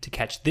time to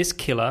catch this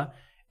killer,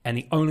 and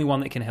the only one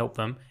that can help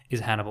them is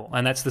Hannibal.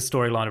 And that's the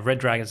storyline of Red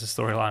Dragon, the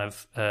storyline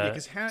of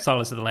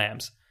Silence of the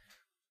Lambs.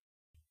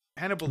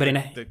 Hannibal, but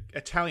the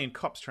Italian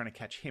cop's trying to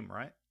catch him,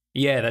 right?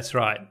 Yeah, that's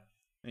right.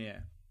 Yeah.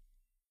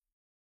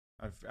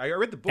 I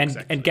read the books,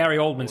 and Gary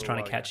Oldman's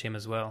trying to catch him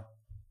as well.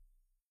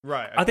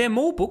 Right. Okay. Are there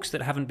more books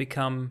that haven't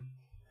become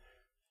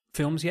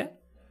films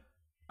yet?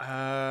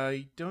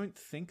 I don't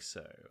think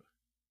so,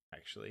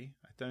 actually.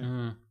 I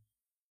don't...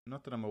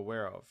 Not that I'm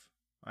aware of.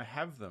 I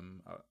have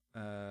them. I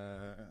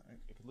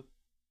could look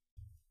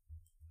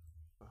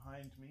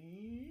behind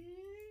me.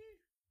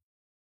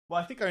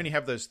 Well, I think I only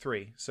have those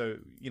 3. So,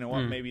 you know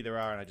what? Maybe there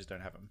are and I just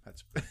don't have them.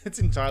 It's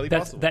entirely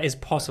possible. That is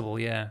possible,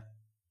 yeah.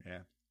 Yeah.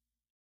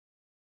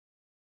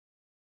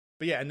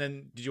 But yeah, and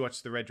then did you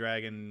watch The Red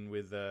Dragon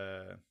with...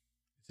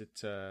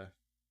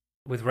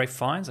 with Ralph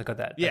Fiennes? I got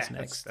that. Yeah, that's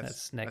next.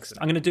 That's next.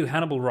 I'm going to do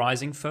Hannibal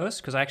Rising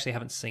first because I actually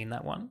haven't seen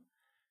that one.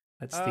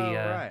 That's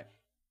right.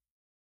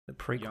 The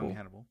prequel. Young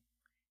Hannibal.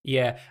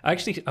 Yeah,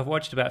 I've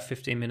watched about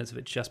 15 minutes of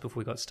it just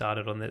before we got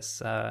started on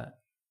this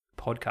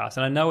podcast,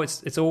 and I know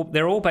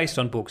they're all based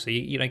on books, so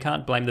you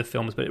can't blame the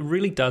films, but it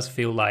really does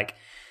feel like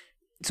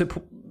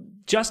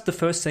just the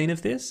first scene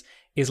of this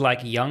is like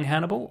young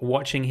Hannibal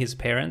watching his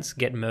parents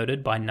get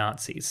murdered by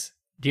Nazis.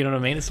 Do you know what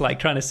I mean? It's like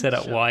trying to set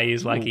up why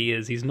he's like he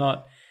is. He's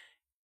not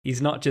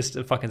just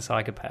a fucking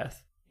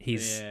psychopath.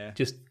 He's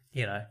just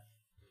a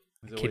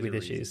kid with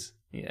issues.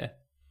 Yeah.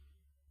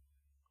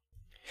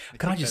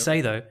 Can I just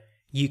say, though,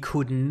 you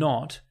could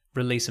not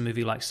release a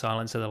movie like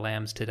Silence of the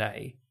Lambs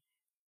today.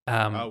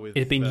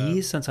 It's been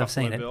years since I've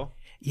seen it.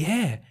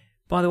 Yeah.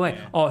 By the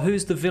way,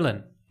 who's the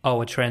villain?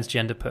 Oh, a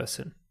transgender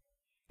person.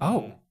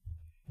 Oh,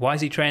 why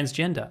is he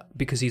transgender?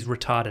 Because he's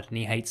retarded and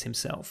he hates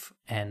himself,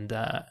 and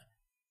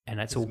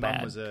that's all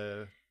bad. Is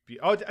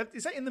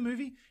that in the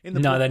movie?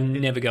 No, they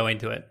never go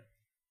into it.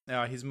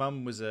 No, his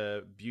mum was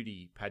a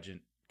beauty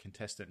pageant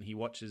contestant, and he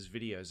watches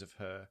videos of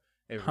her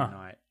every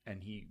night,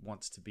 and he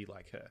wants to be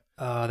like her.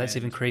 Oh, that's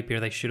even creepier.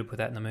 They should have put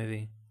that in the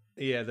movie.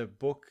 Yeah, the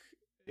book,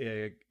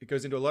 it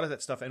goes into a lot of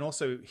that stuff, and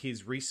also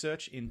his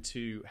research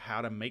into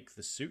how to make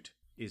the suit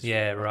is...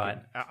 Yeah, right.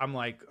 I'm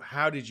like,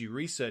 how did you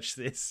research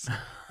this?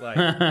 Like,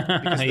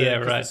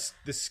 because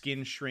the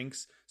skin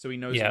shrinks, so he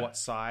knows what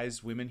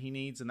size women he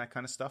needs and that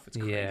kind of stuff. It's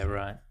crazy. Yeah,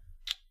 right.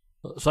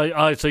 So you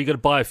got to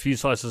buy a few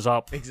sizes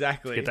up.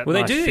 Exactly. Well,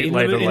 they do. In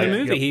the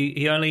movie,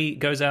 he only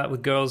goes out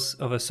with girls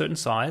of a certain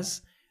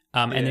size,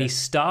 and then he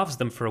starves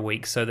them for a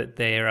week so that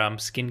their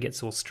skin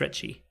gets all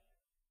stretchy.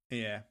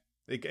 Yeah.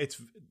 It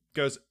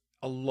goes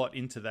a lot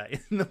into that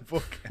in the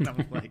book, and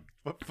I'm like,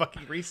 what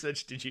fucking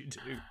research did you do?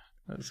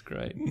 That's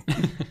great.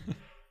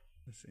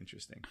 That's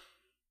interesting.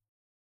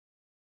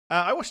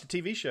 I watched a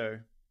TV show.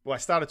 Well, I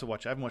started to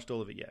watch it. I haven't watched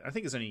all of it yet. I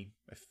think there's only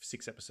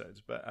 6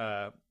 episodes,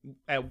 but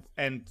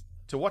and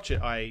to watch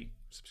it, I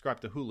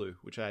subscribed to Hulu,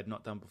 which I had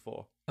not done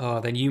before. Oh,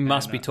 then you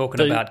must be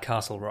talking about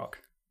Castle Rock.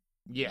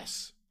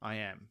 Yes, I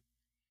am.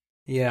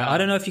 Yeah, I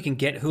don't know if you can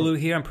get Hulu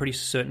here. I'm pretty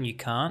certain you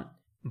can't,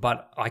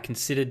 but I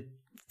considered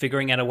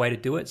figuring out a way to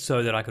do it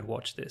so that I could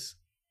watch this.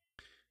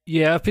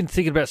 Yeah, I've been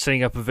thinking about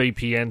setting up a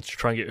VPN to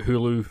try and get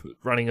Hulu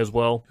running as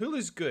well.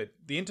 Hulu's good.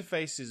 The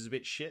interface is a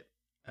bit shit,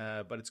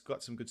 but it's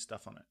got some good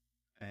stuff on it.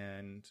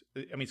 And,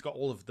 I mean, it's got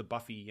all of the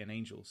Buffy and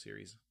Angel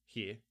series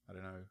here. I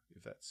don't know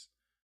if that's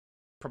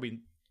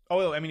probably... Oh,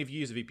 well, I mean, if you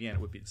use a VPN, it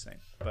would be the same.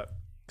 But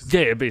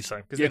yeah, it'd be the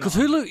same. Yeah, because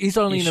Hulu is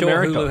only in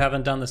America. Hulu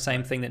haven't done the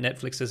same thing that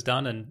Netflix has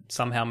done and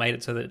somehow made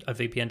it so that a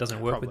VPN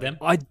doesn't work with them?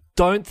 I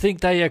don't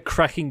think they are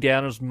cracking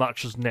down as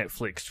much as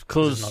Netflix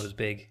because it's not as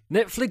big.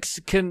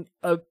 Netflix can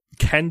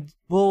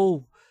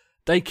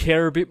they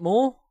care a bit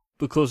more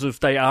because of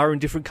they are in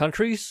different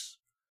countries.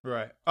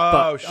 Right.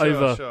 Oh,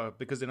 sure.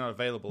 Because they're not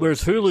available.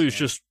 Whereas Hulu's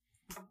just,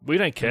 we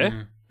don't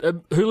care.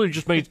 Hulu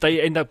just means they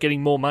end up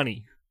getting more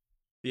money.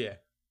 Yeah.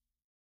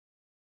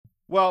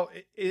 Well,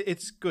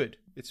 it's good.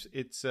 It's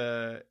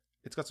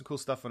got some cool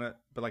stuff on it,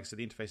 but like I said,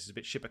 the interface is a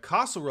bit shit. But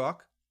Castle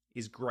Rock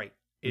is great.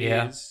 It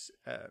is.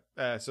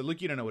 So,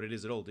 Luke, you don't know what it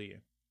is at all, do you?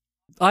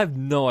 I have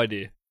no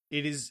idea.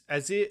 It is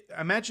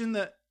imagine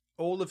that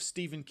all of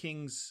Stephen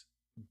King's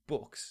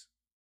books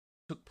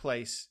took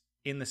place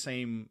in the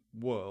same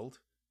world,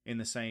 in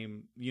the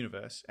same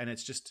universe, and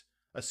it's just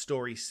a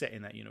story set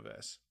in that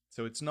universe.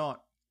 So it's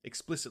not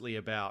explicitly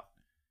about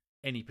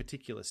any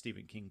particular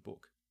Stephen King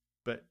book,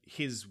 but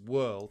his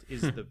world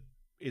is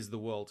the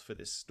world for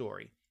this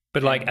story.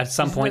 But like at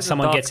some point,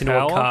 someone gets into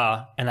a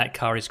car, and that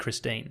car is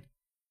Christine.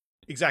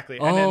 Exactly,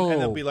 and then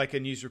there'll be like a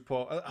news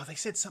report. Oh, they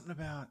said something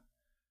about,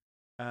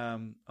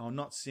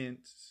 not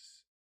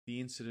since the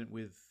incident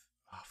with.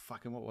 Oh,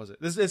 fucking, what was it?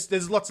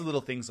 There's lots of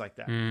little things like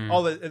that.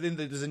 Then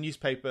there's a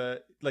newspaper,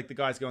 like the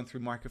guy's going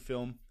through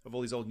microfilm of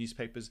all these old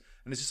newspapers,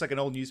 and it's just like an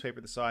old newspaper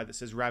at the side that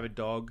says "Rabid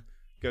Dog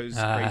goes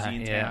crazy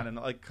in town" and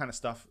like kind of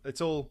stuff.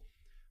 It's all,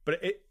 but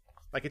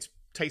it's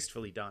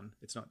tastefully done.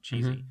 It's not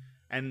cheesy,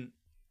 and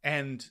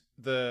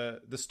the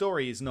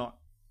story is not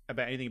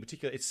about anything in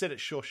particular. It's set at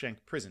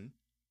Shawshank Prison,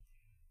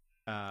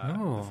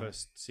 the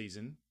first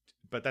season,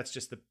 but that's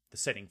just the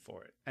setting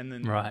for it. And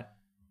then right.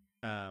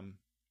 And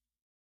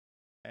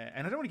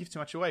I don't want to give too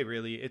much away.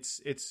 Really,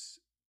 it's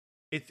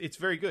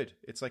very good.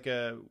 It's like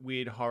a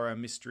weird horror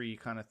mystery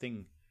kind of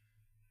thing.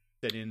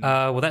 That in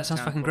well, that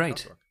sounds fucking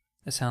great.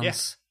 That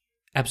sounds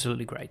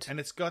absolutely great. And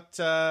it's got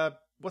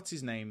what's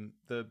his name,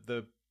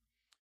 the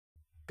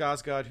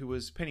Skarsgård who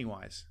was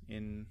Pennywise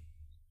in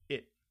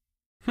It.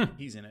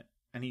 He's in it,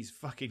 and he's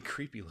fucking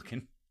creepy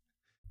looking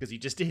because he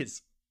just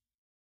is.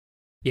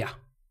 Yeah,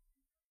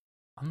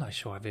 I'm not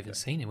sure I've ever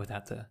seen him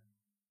without the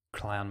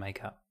clown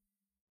makeup.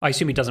 I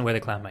assume he doesn't wear the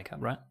clown makeup,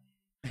 right?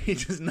 He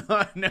does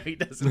not. No, he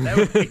doesn't.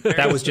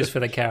 That was just for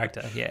the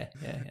character. Yeah.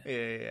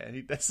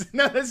 That's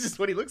just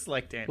what he looks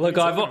like, Dan. Look,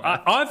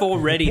 I've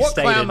already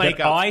stated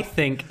that I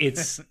think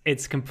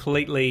it's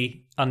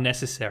completely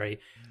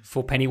unnecessary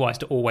for Pennywise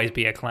to always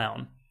be a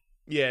clown.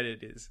 Yeah,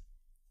 it is.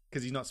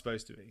 Because he's not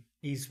supposed to be.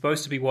 He's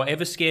supposed to be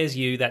whatever scares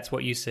you, that's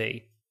what you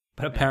see.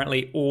 But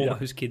apparently all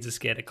whose kids are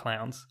scared of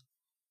clowns.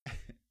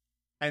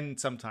 And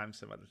sometimes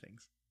some other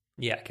things.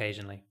 Yeah,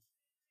 occasionally.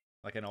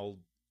 Like an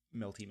old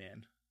melty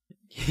man.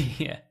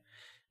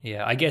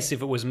 Yeah. I guess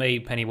if it was me,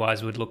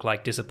 Pennywise would look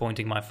like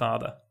disappointing my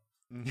father.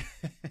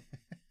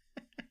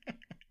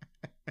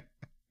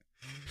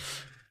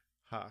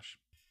 Harsh.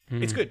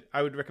 It's good.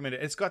 I would recommend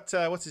it. It's got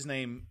what's his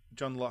name,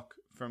 John Locke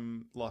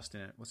from Lost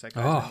in it. What's that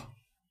guy's name?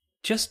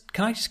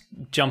 Can I just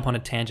jump on a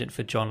tangent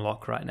for John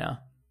Locke right now?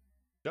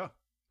 Sure,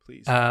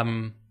 please.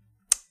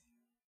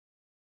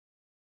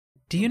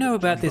 Do you know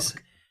about this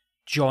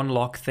John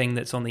Locke thing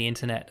that's on the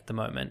internet at the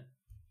moment?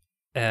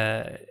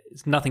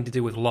 It's nothing to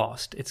do with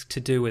Lost. It's to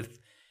do with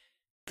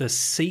the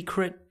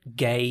secret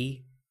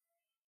gay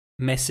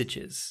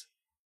messages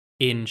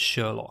in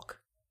Sherlock.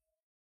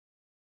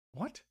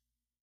 What?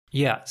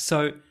 Yeah,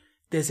 so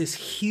there's this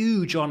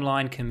huge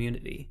online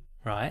community,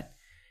 right?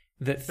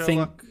 That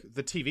Sherlock,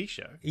 the TV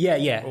show?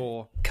 Yeah.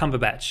 Or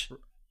Cumberbatch.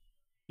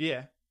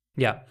 Yeah.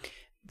 Yeah.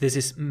 There's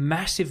this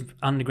massive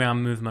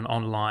underground movement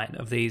online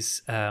of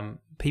these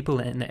people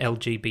in the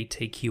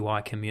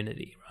LGBTQI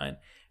community, right?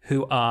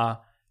 Who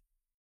are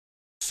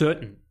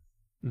certain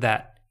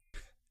that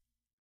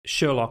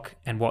Sherlock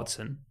and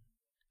Watson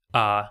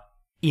are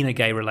in a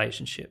gay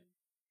relationship,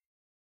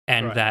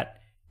 and that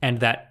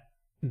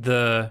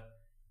the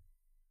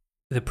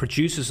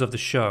producers of the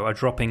show are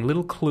dropping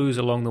little clues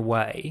along the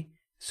way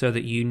so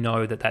that you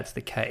know that that's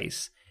the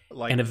case.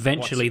 Like, and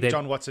eventually,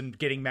 John Watson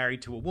getting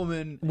married to a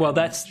woman. Well,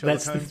 that's the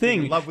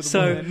thing. In love with a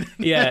woman.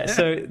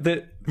 So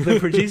the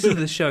producers of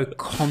the show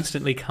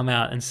constantly come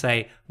out and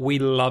say, "We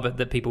love it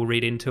that people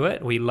read into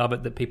it. We love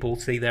it that people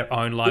see their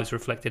own lives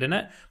reflected in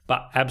it.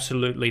 But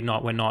absolutely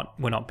not. We're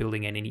not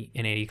building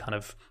any kind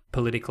of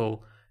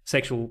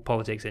sexual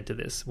politics into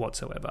this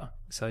whatsoever.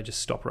 So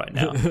just stop right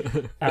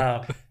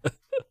now."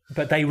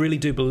 But they really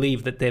do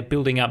believe that they're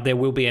building up. There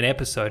will be an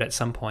episode at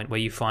some point where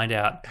you find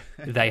out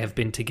they have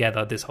been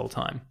together this whole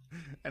time.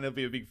 And there'll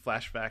be a big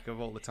flashback of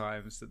all the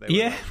times that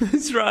they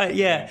that's right,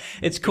 yeah.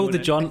 It's called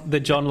the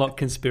John Locke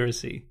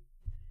Conspiracy.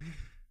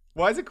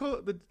 Why is it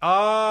called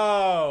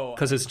Oh!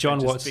 Because it's John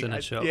Watson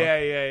and Sherlock.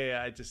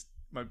 Yeah.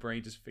 My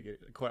brain just figured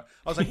it out.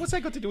 I was like, what's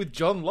that got to do with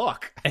John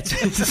Locke?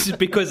 It's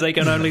because they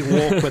can only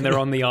walk when they're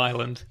on the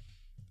island.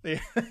 Yeah,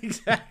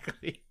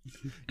 exactly.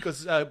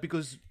 Because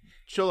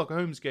Sherlock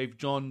Holmes gave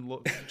John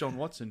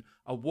Watson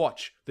a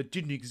watch that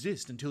didn't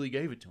exist until he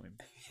gave it to him.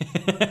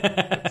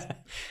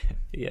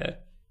 Yeah.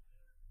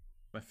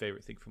 My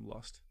favorite thing from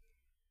Lost.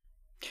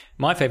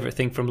 My favorite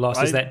thing from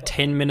Lost is that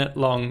 10-minute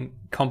long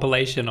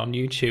compilation on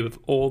YouTube of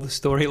all the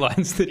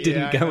storylines that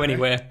didn't go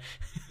anywhere.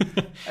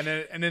 and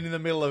then in the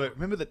middle of it,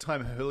 remember the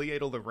time Hurley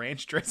ate all the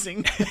ranch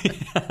dressing?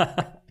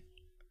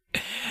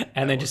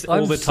 And then just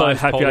all the time. I'm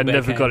so happy I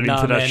never got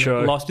into that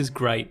show. Lost is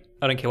great.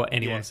 I don't care what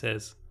anyone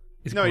says.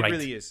 It's great. It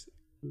really is.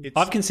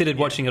 I've considered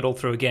watching it all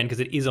through again because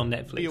it is on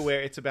Netflix. Be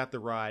aware it's about the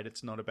ride.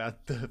 It's not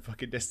about the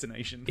fucking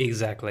destination.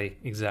 Exactly.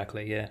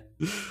 Yeah.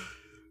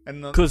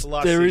 Because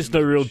there is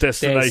no real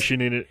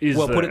destination in it, is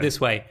there? Well, put it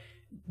this way.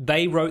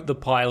 They wrote the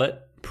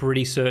pilot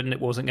pretty certain it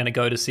wasn't going to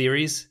go to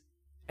series,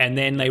 and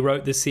then they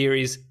wrote the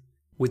series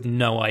with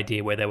no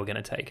idea where they were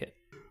going to take it.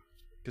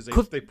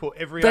 Because they put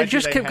every They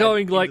just kept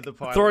going, like,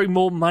 throwing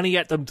more money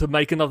at them to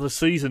make another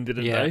season,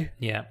 didn't they?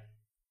 Yeah.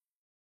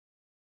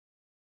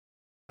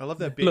 I love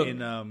that bit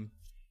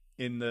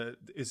in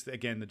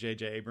the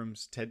J.J.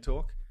 Abrams TED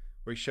Talk,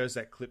 where he shows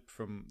that clip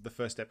from the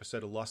first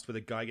episode of Lost where the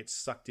guy gets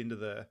sucked into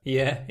the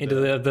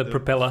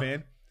propeller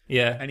fan.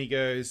 Yeah. And he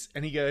goes,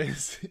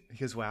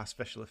 wow,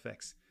 special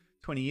effects.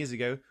 20 years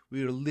ago, we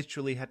would have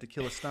literally had to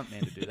kill a stuntman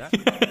to do that.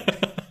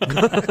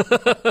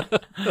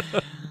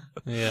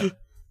 Yeah.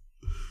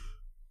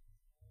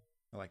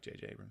 I like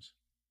J.J. Abrams.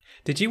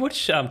 Did you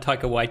watch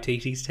Taika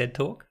Waititi's TED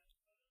Talk?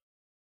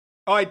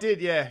 Oh, I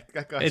did, yeah.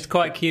 It's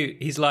quite cute.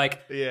 He's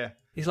like,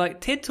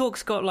 TED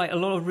Talk's got like a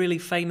lot of really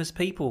famous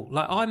people.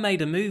 Like, I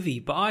made a movie,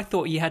 but I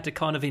thought you had to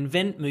kind of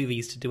invent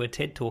movies to do a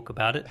TED Talk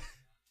about it.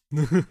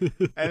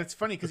 And it's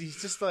funny because he's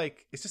just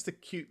like, it's just a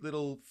cute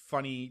little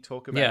funny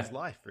talk about his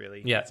life,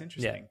 really. Yeah. It's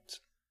interesting.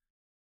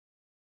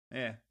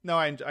 Yeah. No,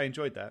 I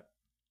enjoyed that.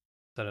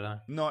 I don't know.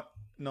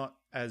 Not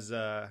as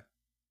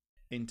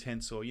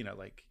intense, or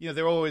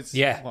they're always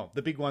Well,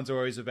 the big ones are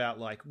always about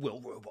like,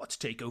 will robots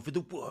take over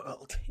the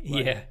world?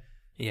 Like,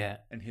 yeah.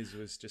 And his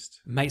was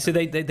just mate. So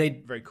they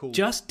very cool.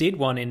 Just did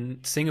one in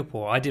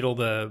Singapore. I did all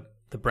the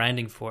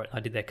branding for it. I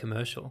did their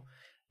commercial.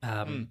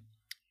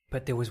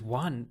 But there was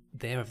one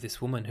there of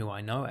this woman who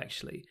I know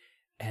actually,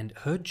 and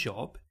her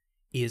job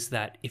is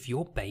that if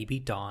your baby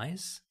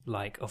dies,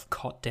 like of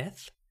cot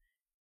death,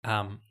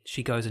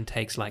 she goes and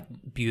takes like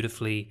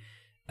beautifully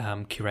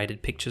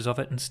curated pictures of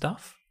it and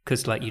stuff,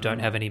 because like you don't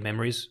have any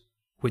memories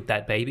with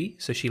that baby,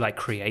 so she like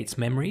creates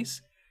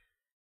memories.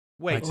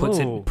 Wait,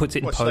 like, puts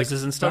it in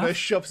poses and stuff.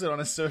 Photoshops it on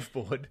a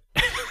surfboard.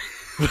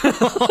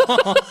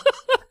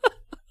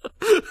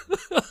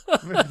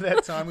 Remember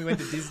that time we went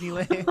to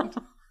Disneyland?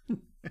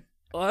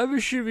 I'm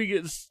assuming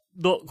it's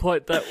not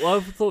quite that. Well, I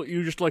thought you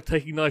were just like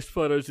taking nice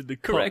photos in the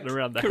cot and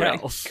around the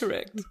house.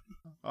 Correct.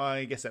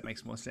 I guess that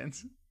makes more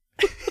sense.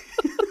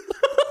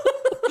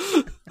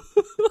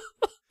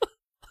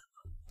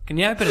 Can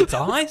you open its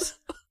eyes?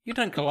 You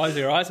don't close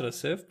your eyes on a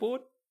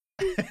surfboard.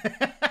 I'm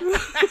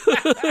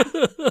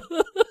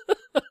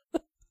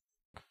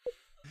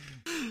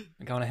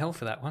going to hell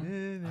for that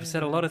one. I've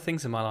said a lot of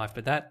things in my life,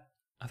 but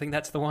I think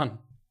that's the one.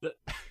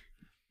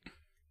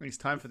 It's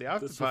time for the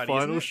after That's party. The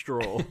final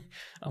straw.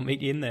 I'll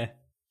meet you in there.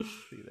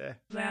 See you there.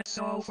 That's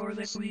all for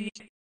this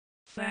week.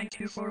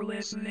 Thank you for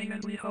listening,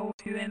 and we hope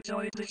you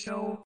enjoyed the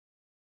show.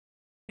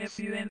 If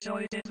you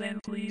enjoyed it, then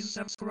please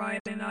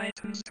subscribe in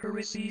iTunes to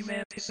receive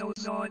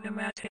episodes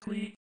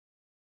automatically.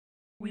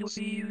 We'll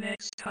see you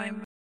next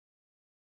time.